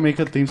 someone should make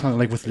a theme song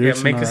like with Yeah,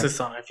 lyrics. make and us all a that.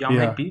 song. If y'all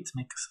Yeah. make beats,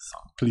 make us a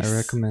song. Please. I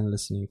recommend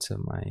listening to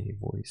my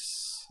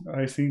voice.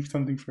 I sing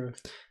something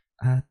first.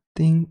 I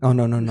think. Oh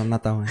no,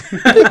 not that one.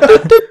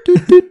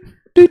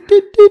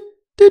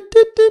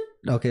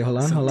 Okay,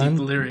 hold Some on.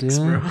 deep lyrics,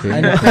 Yeah, bro. okay.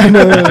 I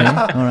know. Okay.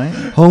 All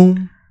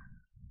right.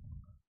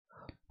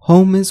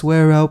 Home is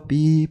where I'll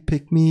be.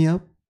 Pick me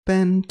up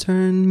and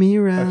turn me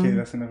around. Okay,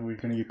 that's enough. We're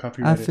gonna get I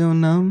copyrighted. feel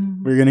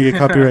numb. We're gonna get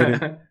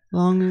copyrighted.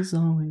 Long as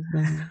always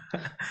been.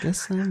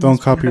 Guess I'm Don't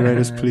just copyright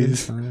us, having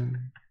please.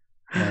 fun.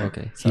 Oh,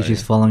 okay. He's Sorry.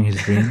 just following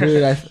his dream.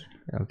 Dude,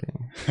 okay.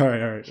 All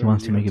right. He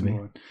wants to make it move big.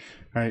 on.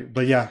 All right,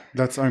 but yeah,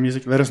 that's our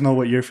music. Let us know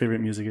what your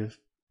favorite music is,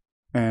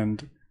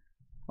 and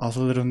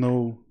also let us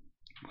know.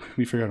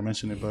 We forgot to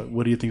mention it, but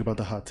what do you think about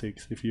the hot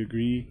takes? If you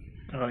agree,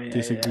 Oh yeah.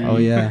 Disagree. Oh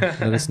yeah.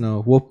 Let us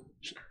know.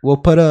 We'll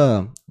put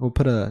a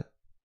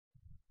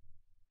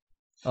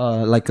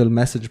like a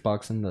message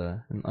box on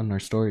our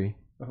story,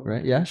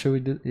 right? Yeah. Should we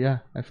do? Yeah.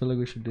 I feel like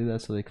we should do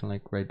that so they can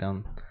like write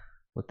down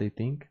what they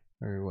think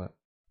or what,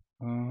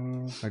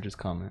 or just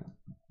comment.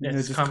 Yeah, Yeah,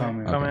 just just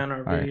comment comment. on our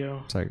All right.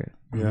 video. Sorry, guys.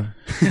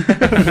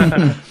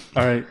 Yeah.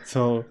 All right,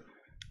 so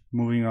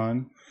moving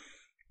on,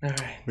 All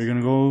right. we're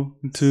gonna go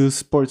into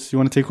sports. You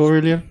want to take over,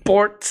 Leah?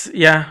 Sports.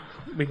 Yeah,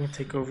 we can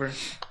take over.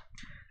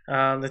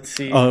 Let's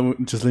see.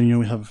 Just letting you know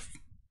we have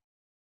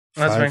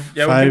That's five- fine.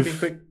 Yeah, we can be 5,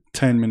 quick.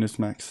 10 minutes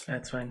max.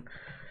 That's fine.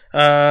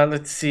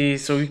 Let's see.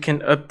 So we can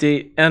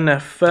update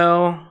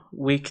NFL.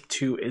 Week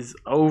 2 is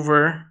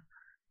over.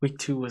 Week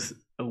 2 was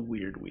a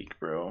weird week,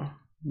 bro.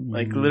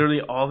 Like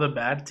literally all the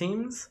bad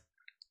teams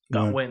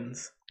got Yeah.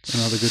 wins,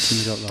 And all the good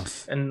teams got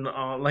lost. and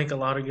like a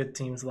lot of good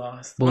teams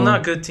lost. Well- Well,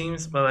 not good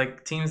teams, but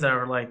like teams that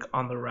were like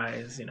on the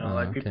rise. You know, Oh,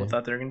 like people okay.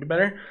 thought they were gonna do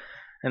better,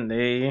 and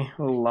they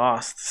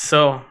lost.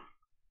 So,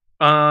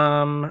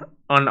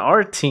 on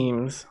our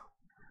teams,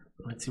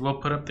 let's see.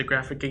 We'll put up the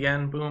graphic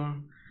again.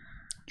 Boom.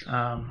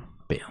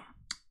 Bam.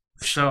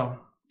 So,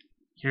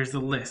 here's the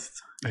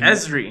list. Hey.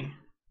 Esri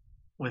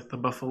with the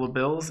Buffalo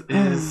Bills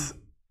is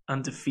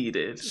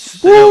undefeated.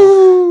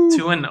 Still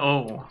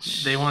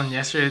 2-0. They won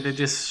yesterday. They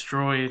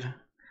destroyed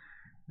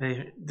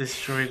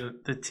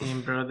the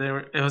team, bro.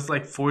 It was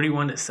like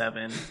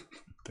 41-7.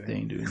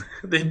 Dang, dude.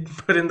 They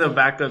put in the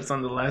backups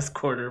on the last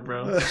quarter,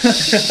 bro.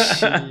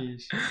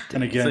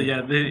 And again, So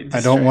yeah, they I don't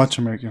destroyed- watch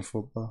American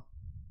football.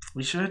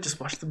 We should just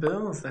watch the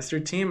Bills. That's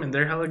your team, and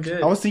they're hella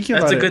good. I was thinking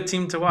That's about a it. good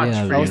team to watch.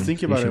 Yeah, for I you. was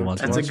thinking You about should it. watch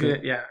That's a Watch good,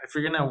 it. yeah. If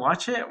you're gonna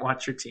watch it,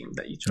 watch your team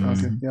that you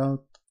chose. Mhm. Okay, yeah,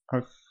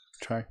 I'll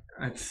try.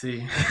 Let's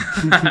see.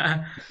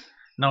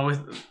 No,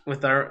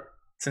 with our,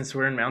 since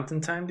we're in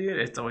mountain time, dude,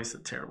 it's always the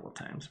terrible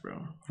times,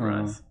 bro, for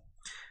Uh-huh. us.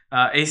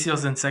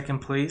 ACL's in second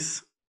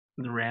place.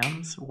 The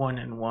Rams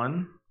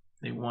 1-1.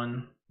 They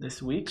won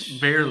this week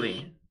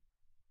barely.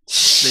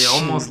 They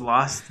almost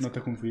lost. No te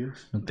confíes.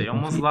 They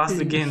almost lost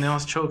the game. They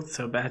almost choked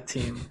to a bad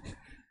team,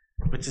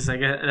 which is, I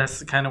guess,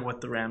 that's kind of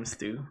what the Rams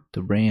do.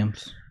 The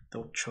Rams.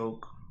 They'll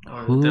choke.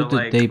 Or Who they'll,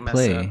 did they mess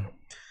play? up.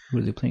 Who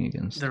are they playing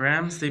against? The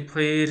Rams, they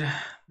played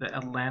the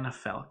Atlanta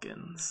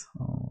Falcons.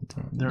 Oh,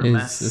 damn. They're a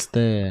mess. Is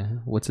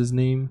what's his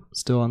name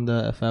still on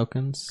the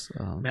Falcons?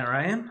 Matt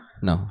Ryan?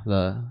 No,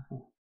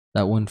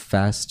 that one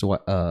fast Julio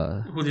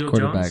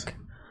quarterback. Jones?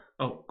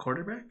 Oh,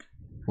 quarterback?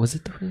 Was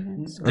it the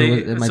Ravens? Or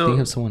They- am I so-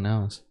 thinking of someone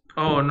else?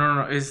 Oh,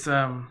 no. It's,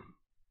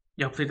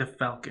 y'all played the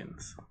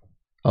Falcons.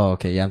 Oh,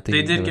 okay. Yeah, I'm They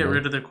thinking. did get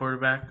rid of their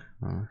quarterback,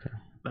 Oh, okay.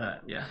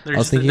 but yeah. I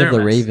was thinking of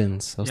the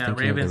Ravens. I was Yeah,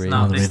 thinking Ravens. of the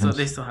No, Ravens. Ravens.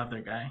 they still have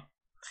their guy.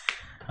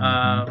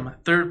 Mhm.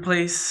 Third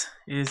place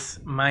is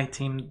my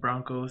team, the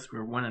Broncos.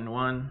 We're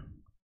 1-1.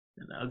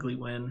 An ugly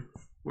win.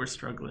 We're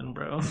struggling,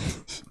 bro.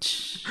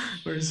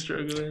 We're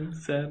struggling,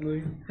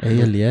 sadly. Hey,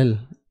 Eliel,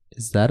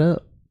 is that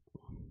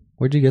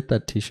where'd you get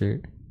that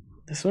T-shirt?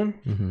 This one?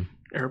 Mm-hmm.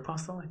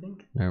 Aeropostale, I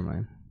think. Never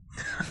mind.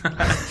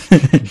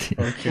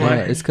 Okay. Why?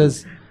 Yeah, it's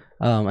because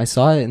I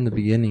saw it in the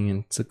beginning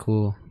and it's a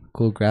cool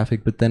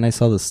graphic, but then I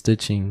saw the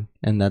stitching,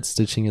 and that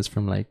stitching is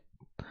from like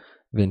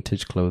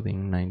vintage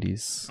clothing,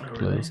 90s Oh, really?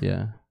 clothes.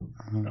 Yeah.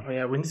 Oh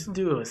yeah, we need to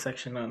do a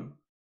section on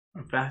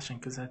fashion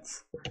because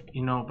that's,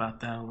 you know about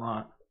that a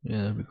lot, Yeah,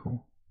 that'd be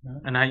cool.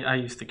 and I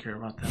used to care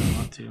about that a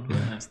lot too.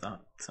 And I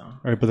stopped. So All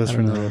right, but that's I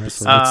for don't another know.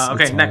 episode. It's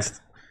okay, hard.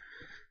 next.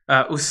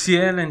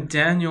 Uciel and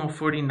Daniel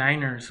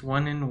 49ers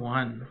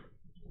 1-1.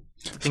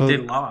 I think So- they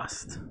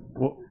lost.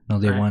 Well, No,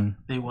 they Right? won.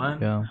 They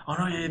won. Yeah. Oh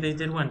no, yeah, they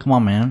did win. Come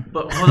on, man.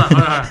 But hold on.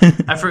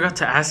 I forgot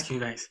to ask you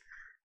guys.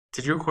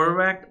 Did your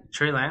quarterback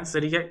Trey Lance?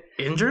 Did he get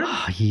injured?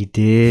 He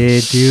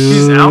did, dude.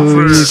 He's out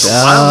for He's a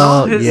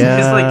while out, now.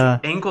 His like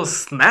ankle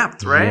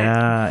snapped, right?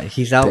 Yeah,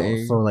 he's out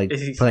Dang. for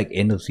like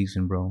end of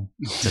season, bro.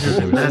 That's what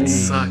they were That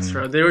saying. sucks,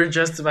 bro. They were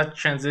just about to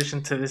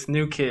transition to this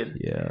new kid.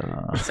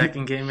 Yeah,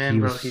 Second game in, He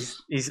bro.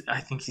 was- He's.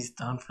 I think he's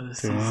done for the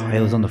Damn. season.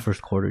 it was on the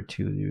first quarter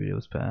too, dude. It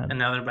was bad. And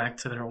now they're back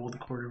to their old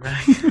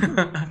quarterback.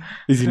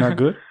 Is he not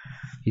good?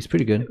 He's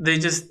pretty good. They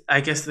just, I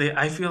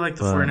feel like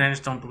the But-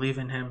 49ers don't believe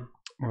in him.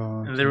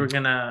 And they were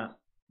going to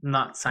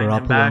not sign him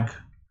Garoppolo. back.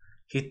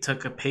 He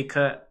took a pay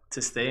cut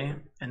to stay,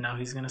 and now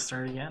he's going to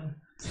start again.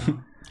 So,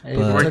 Hey,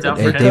 But worked out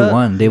for they, him. they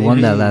won. They won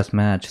that Maybe- last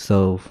match,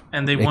 so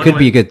and they it won could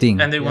be a with- good thing.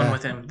 And they won Yeah.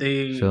 with him.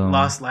 They So-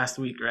 lost last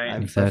week, right? I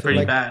Exactly. Pretty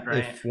feel bad,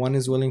 right? If one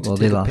is willing to Well,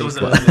 take they a lost. pay It was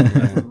cut,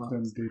 ugly. yeah,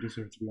 Then they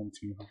deserve to be on the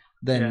team.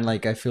 then Yeah.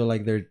 like I feel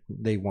like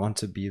they want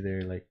to be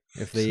there. Like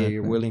if they Exactly.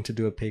 are willing to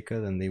do a pay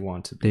cut, then they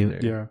want to be They-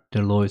 there. Yeah.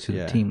 They're loyal to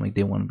Yeah. the team. Like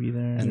they want to be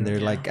there. And they're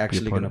Yeah. like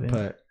actually part gonna of it.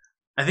 put.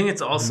 I think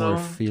it's also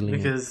More feeling it.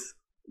 because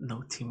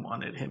no team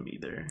wanted him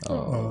either.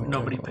 Oh,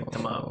 Nobody picked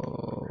him up.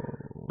 Oh.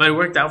 But it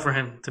worked out for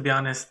him, to be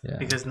honest, Yeah.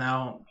 because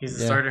now he's a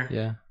Yeah, starter.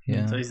 Yeah.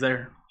 yeah. So he's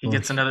there. He Well,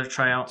 gets another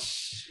tryout.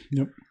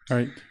 All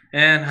right.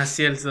 And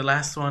Hasiel's the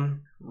last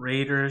one.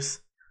 Raiders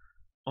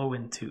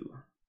 0-2.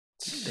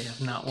 They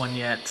have not won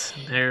yet.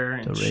 They're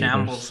in The Raiders.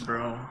 shambles,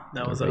 bro.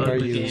 That was an What are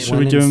ugly you, game. Should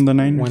we give him the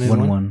Niners?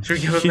 1-1. Should we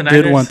give up He the did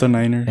Niners? want the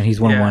Niners. And he's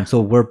 1-1. Yeah.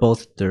 So we're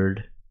both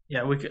third.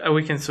 Yeah, we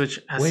can switch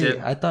Wait,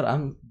 Hasiel. I thought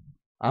I'm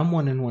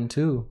 1-1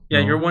 too.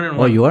 Yeah, No. you're 1-1.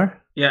 Oh, you are?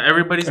 Yeah,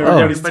 everybody's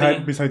Everybody's everybody.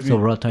 tied besides So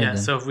me. we're all tied Yeah, then.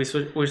 so if we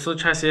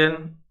switch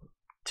Hasiel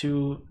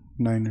to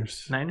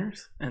Niners.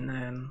 Niners, and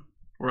then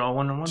we're all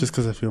 1-1. Just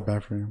because I feel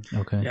bad for him.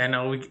 Okay. Yeah,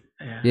 no,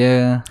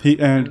 Yeah. He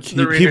The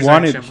he Raiders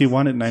wanted are he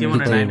wanted Niners. He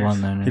wanted but Niners.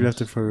 won Niners. He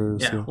left it for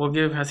Yeah, Seal. we'll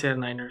give Hasiel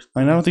Niners.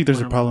 I don't think there's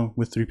a 1-1. problem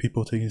with three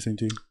people taking the same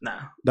team. Nah,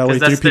 That way,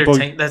 because three people.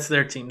 that's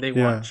their team. They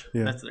Yeah, watch.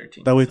 yeah. That's their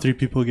team. That way, three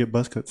people get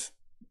buzz cuts.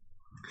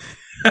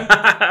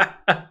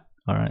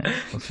 All right.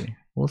 We'll see.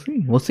 We'll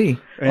see. We'll see.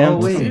 And Oh,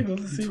 wait. We'll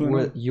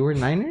see. You were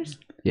Niners?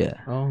 Yeah.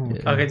 Oh.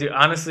 Yeah. Okay, dude.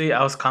 Honestly,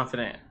 I was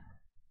confident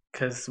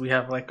because we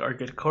have like our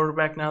good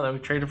quarterback now that we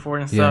traded for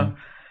and Yeah. stuff.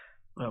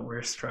 But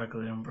we're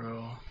struggling,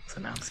 bro.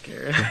 So now I'm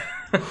scared.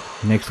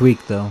 Next week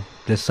though,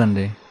 this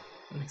Sunday.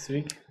 Next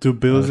week? Do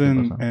Bills Oh, okay,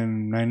 and, awesome.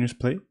 and Niners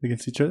play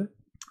against each other,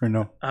 or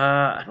no?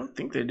 I don't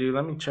think they do.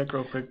 Let me check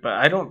real quick. But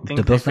I don't think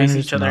The they Bills face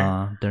Niners, each other.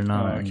 nah, they're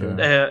not. Oh, in okay.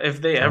 the-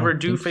 If they I ever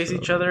don't do think face so.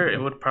 each other,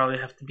 it would probably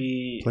have to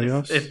be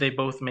Playoffs? if they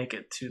both make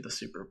it to the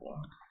Super Bowl.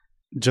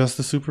 Just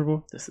the Super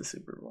Bowl. This is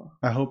Super Bowl.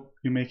 I hope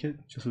you make it,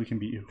 just so we can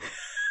beat you.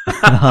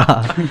 Bro,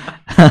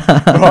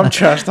 Bro, I'm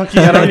trash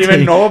talking. I don't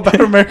even know about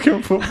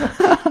American football.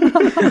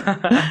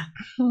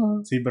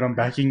 See, but I'm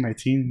backing my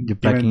team, You're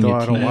backing even though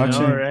your I don't team. watch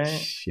All it.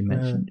 right. You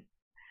mentioned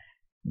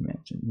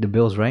the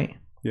Bills, right?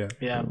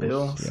 Yeah,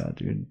 Bills. Yeah,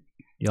 dude.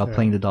 Y'all Yeah.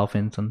 playing the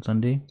Dolphins on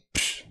Sunday?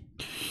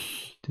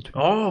 Oh, They don't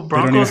even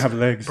Broncos. have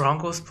legs.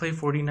 Broncos play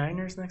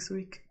 49ers next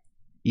week.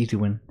 Easy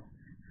win.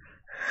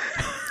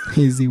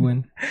 Easy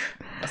win.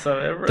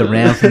 So The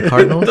Rams and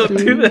Cardinals, Don't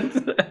do dude?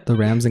 that. The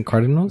Rams and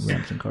Cardinals?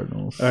 Rams and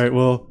Cardinals. All right,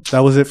 well, that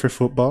was it for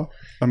football,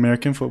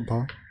 American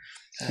football.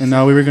 And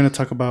now we were going to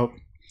talk about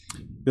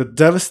the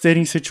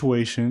devastating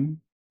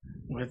situation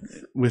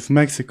with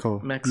Mexico.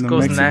 The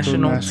Mexico's Mexico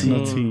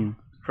national team.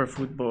 For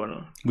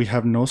football. We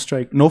have no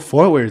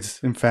forwards,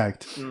 in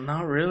fact.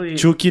 Not really.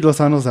 Chucky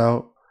Lozano's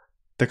out.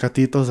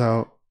 Tecatito's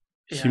out.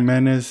 Yeah.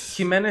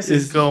 Jimenez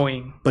is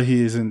going, but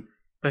he isn't.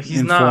 but he's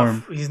in not.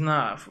 form. He's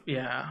not.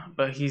 Yeah,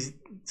 but he's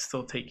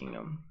still taking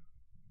them.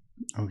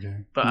 Okay.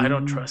 But I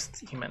don't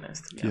trust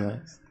Jimenez, to be Yeah.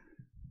 honest.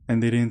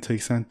 And they didn't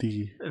take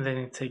Santi. And they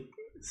didn't take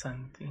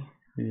Santi.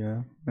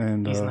 Yeah.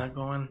 And He's not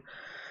going.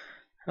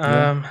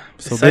 yeah.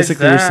 So Besides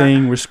basically, we're that,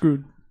 saying we're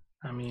screwed.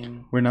 I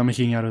mean, We're not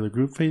making it out of the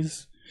group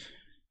phase.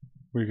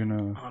 We're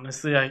gonna.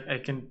 honestly, I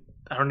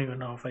don't even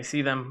know if I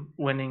see them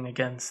winning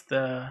against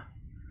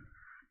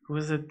who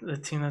is it? The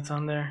team that's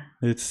on there?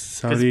 It's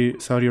Saudi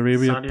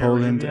Arabia, Saudi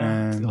Poland, Arabia.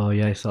 and Oh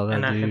yeah, I saw that.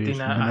 And dude.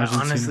 Argentina. And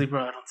Argentina. Honestly,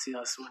 bro, I don't see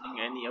us winning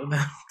any of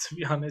them. To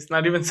be honest,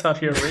 not even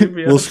Saudi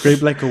Arabia. we'll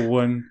scrape like a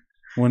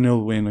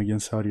 1-0 win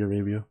against Saudi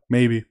Arabia,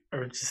 maybe.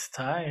 or just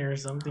tie or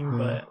something. Yeah.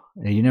 But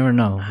Yeah, you never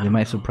know. I They don't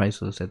might know.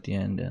 surprise us at the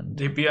end. And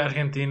they beat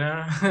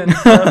Argentina. And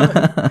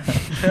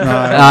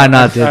stuff.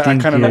 no, dude. I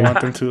Thank kind of don't you.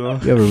 want them to. Though.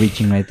 You were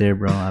reaching right there,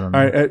 bro. I don't know.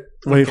 All right,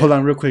 wait, Okay. hold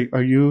on, real quick.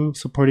 Are you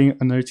supporting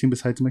another team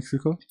besides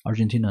Mexico?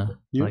 Argentina.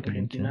 You? Like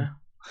Argentina.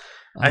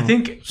 I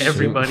think shoot.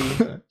 everybody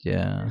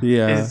Yeah.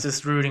 Yeah, is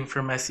just rooting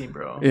for Messi,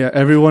 bro. yeah.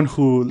 Everyone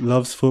who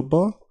loves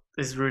football,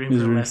 Is rooting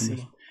Is for rooting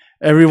for Messi.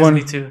 everyone,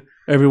 Me too.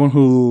 everyone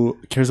who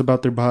cares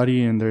about their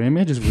body and their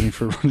image is rooting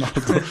for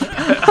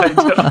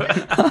Ronaldo.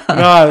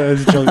 No,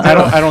 it's a joke.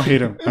 I don't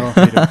hate him.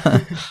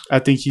 I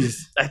think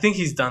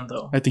he's done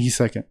though. he's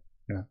second.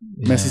 Yeah.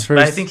 Messi's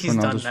first. I think he's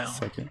done Ronaldo's now.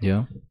 second.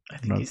 Yeah. I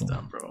think he's Ronaldo.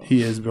 done, bro.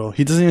 He is, bro.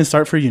 He doesn't even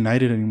start for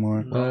United anymore.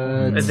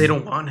 And they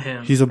don't want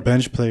him. He's a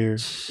bench player.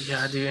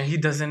 Yeah, dude. And he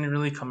doesn't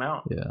really come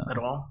out Yeah. at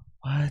all.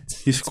 What?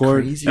 He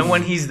scored. Crazy. And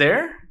when he's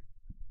there,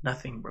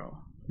 nothing, bro.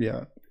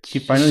 Yeah, he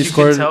finally You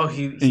scored can tell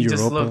he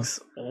just Europa. looks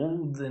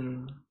old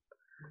and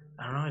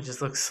I don't know. It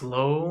just looks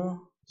slow.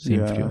 Same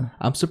Yeah. feel.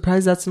 I'm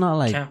surprised that's not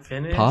like Can't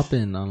finish.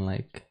 popping on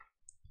like.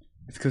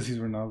 It's because he's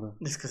Ronaldo.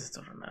 Just because it's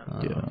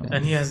Ronaldo. Yeah. okay.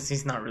 And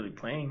he's not really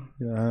playing.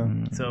 Yeah.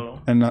 So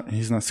And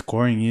he's not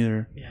scoring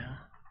either. yeah.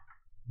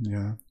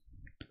 Yeah.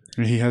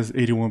 And he has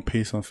 81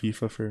 pace on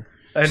FIFA for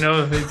I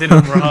know they did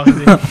him wrong.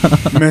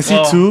 Messi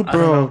Well, too, I don't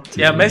bro. know.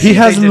 Yeah, Messi. He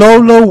has they did-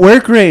 low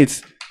work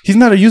rates. He's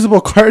not a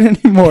usable card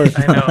anymore.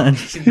 I know.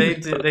 They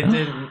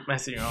did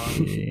Messi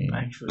wrong, Yeah.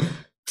 actually.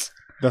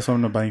 That's why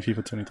I'm not buying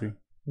FIFA 23.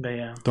 But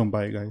yeah. Don't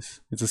buy it,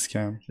 guys. It's a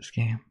scam. This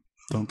game.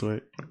 Don't do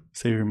it.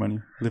 Save your money.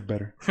 Live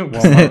better.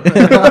 Walmart.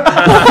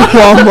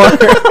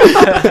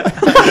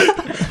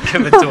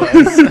 Give it to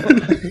us.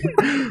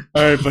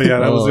 All right, but yeah,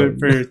 that was it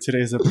for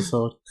today's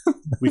episode.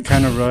 We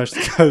kind of rushed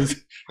because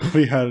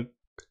we had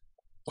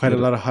quite a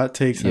lot of hot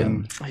takes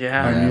on our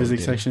Yeah. music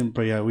section.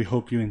 But yeah, we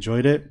hope you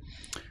enjoyed it.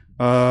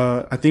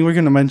 I think we're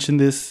gonna mention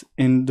this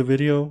in the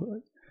video,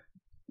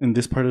 in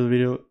this part of the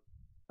video.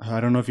 I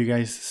don't know if you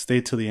guys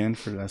stayed till the end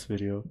for the last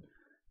video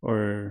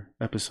or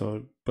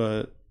episode,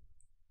 but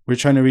we're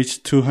trying to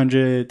reach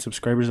 200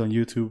 subscribers on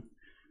YouTube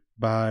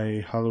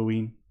by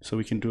Halloween, so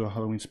we can do a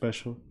Halloween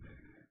special.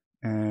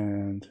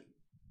 And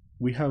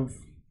we have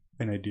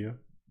an idea,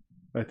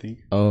 I think.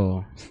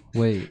 Oh,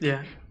 wait.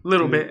 Yeah. A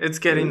little bit. It's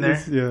getting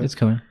there. Yeah. It's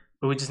coming.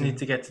 But we just need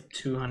to get to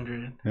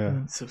 200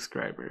 Yeah.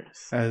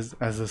 subscribers. As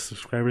the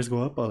subscribers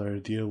go up, our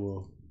idea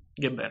will.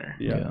 Get better.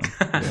 Yeah.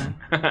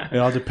 It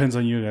all depends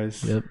on you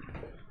guys. Yep.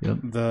 Yep.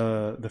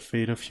 The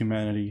fate of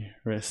humanity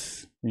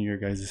rests in your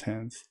guys'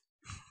 hands.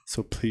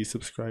 So please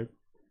subscribe.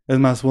 Es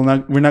más, we're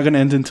not gonna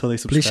end until they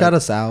subscribe. Please shout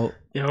us out.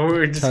 Yeah,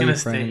 we're just Tell gonna your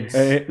stay friends.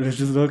 here. Hey, let's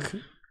just look.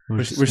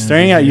 We're just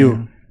staring at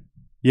you.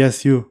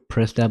 Yes, you.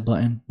 Press that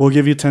button. We'll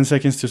give you 10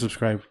 seconds to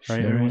subscribe. All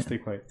right, Sure. everyone stay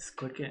quiet. Just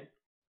click it.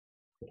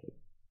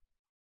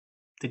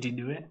 Did you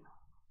do it?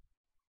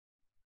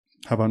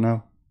 How about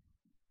now?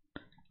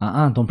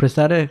 Don't press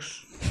that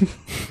X.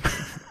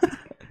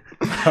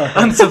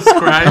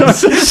 Unsubscribe.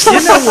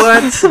 You know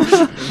what?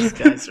 These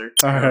guys are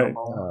All right.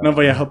 terrible. No,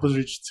 but yeah, help us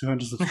reach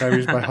 200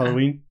 subscribers by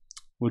Halloween.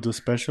 We'll do a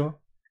special.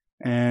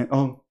 And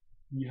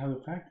you have a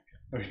fact?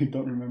 Or you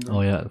don't remember?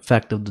 Oh yeah,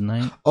 fact of the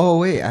night. Oh,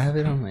 wait. I have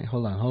it on my.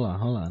 Hold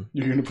on.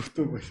 You're gonna put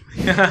the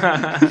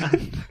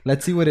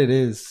Let's see what it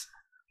is.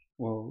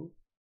 well.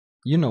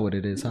 You know what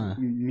it is, huh?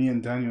 Me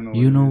and Daniel know.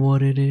 You know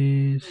what it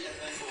is.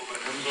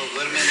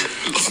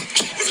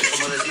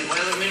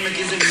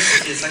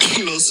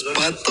 Los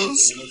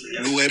patos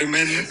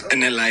duermen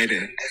en el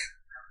aire.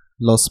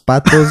 Los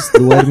patos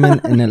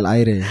duermen en el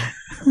aire.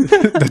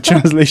 The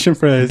translation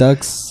for it is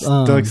Ducks,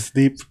 ducks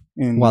sleep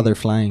in while they're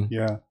flying.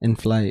 yeah. In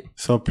flight.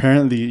 So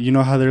apparently, you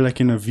know how they're like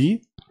in a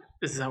V?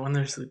 Is that when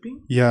they're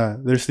sleeping? Yeah,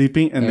 they're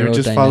sleeping and they're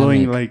just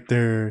following like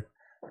the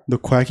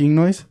quacking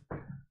noise.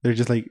 They're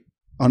just like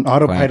on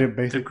autopilot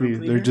basically. group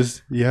They're leader?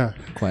 just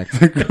Quack.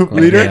 the group Quack,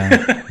 leader.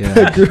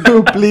 Yeah.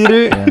 Group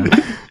leader. Yeah.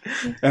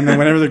 And then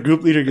whenever the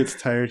group leader gets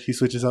tired, he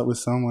switches out with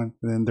someone,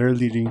 and then they're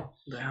leading.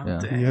 Damn, Yeah.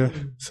 dang. Yeah,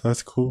 so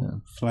that's cool. Yeah.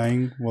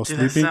 Flying while Dude,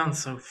 that sleeping. sounds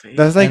so fake.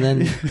 That's like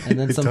and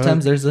then it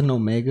sometimes does. there's an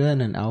omega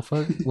and an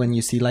alpha when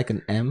you see like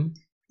an M.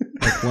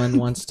 Like one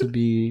wants to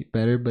be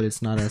better, but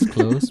it's not as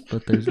close.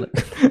 But there's like.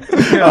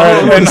 All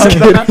right,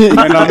 and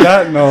on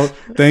that note,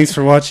 thanks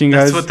for watching,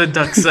 guys. That's what the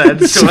duck said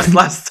to us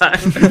last time.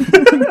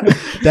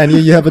 Daniel,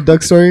 you have a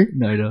duck story?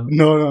 No, I don't.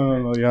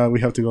 No. Yeah, we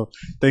have to go.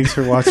 Thanks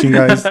for watching,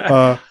 guys.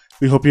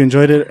 We hope you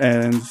enjoyed it,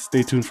 and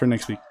stay tuned for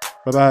next week.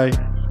 Bye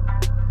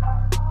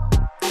bye.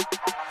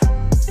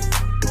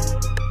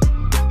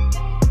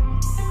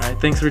 Alright,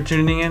 thanks for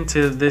tuning in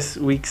to this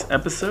week's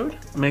episode.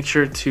 Make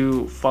sure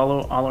to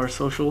follow all our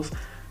socials.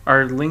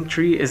 Our link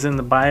tree is in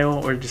the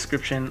bio or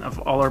description of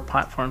all our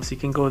platforms. You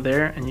can go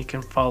there and you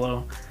can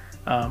follow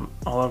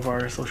all of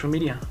our social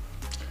media.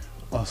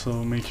 Also,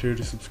 make sure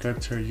to subscribe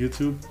to our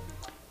YouTube.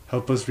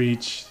 Help us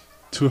reach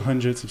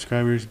 200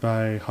 subscribers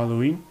by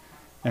Halloween,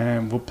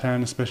 and we'll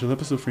plan a special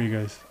episode for you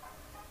guys.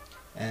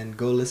 And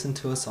go listen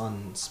to us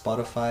on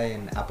Spotify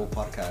and Apple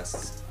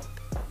Podcasts.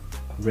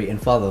 Rate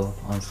and follow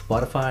on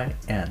Spotify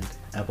and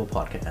Apple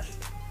Podcast.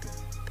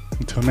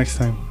 Until next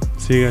time,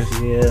 see you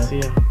guys. Yeah. See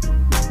ya.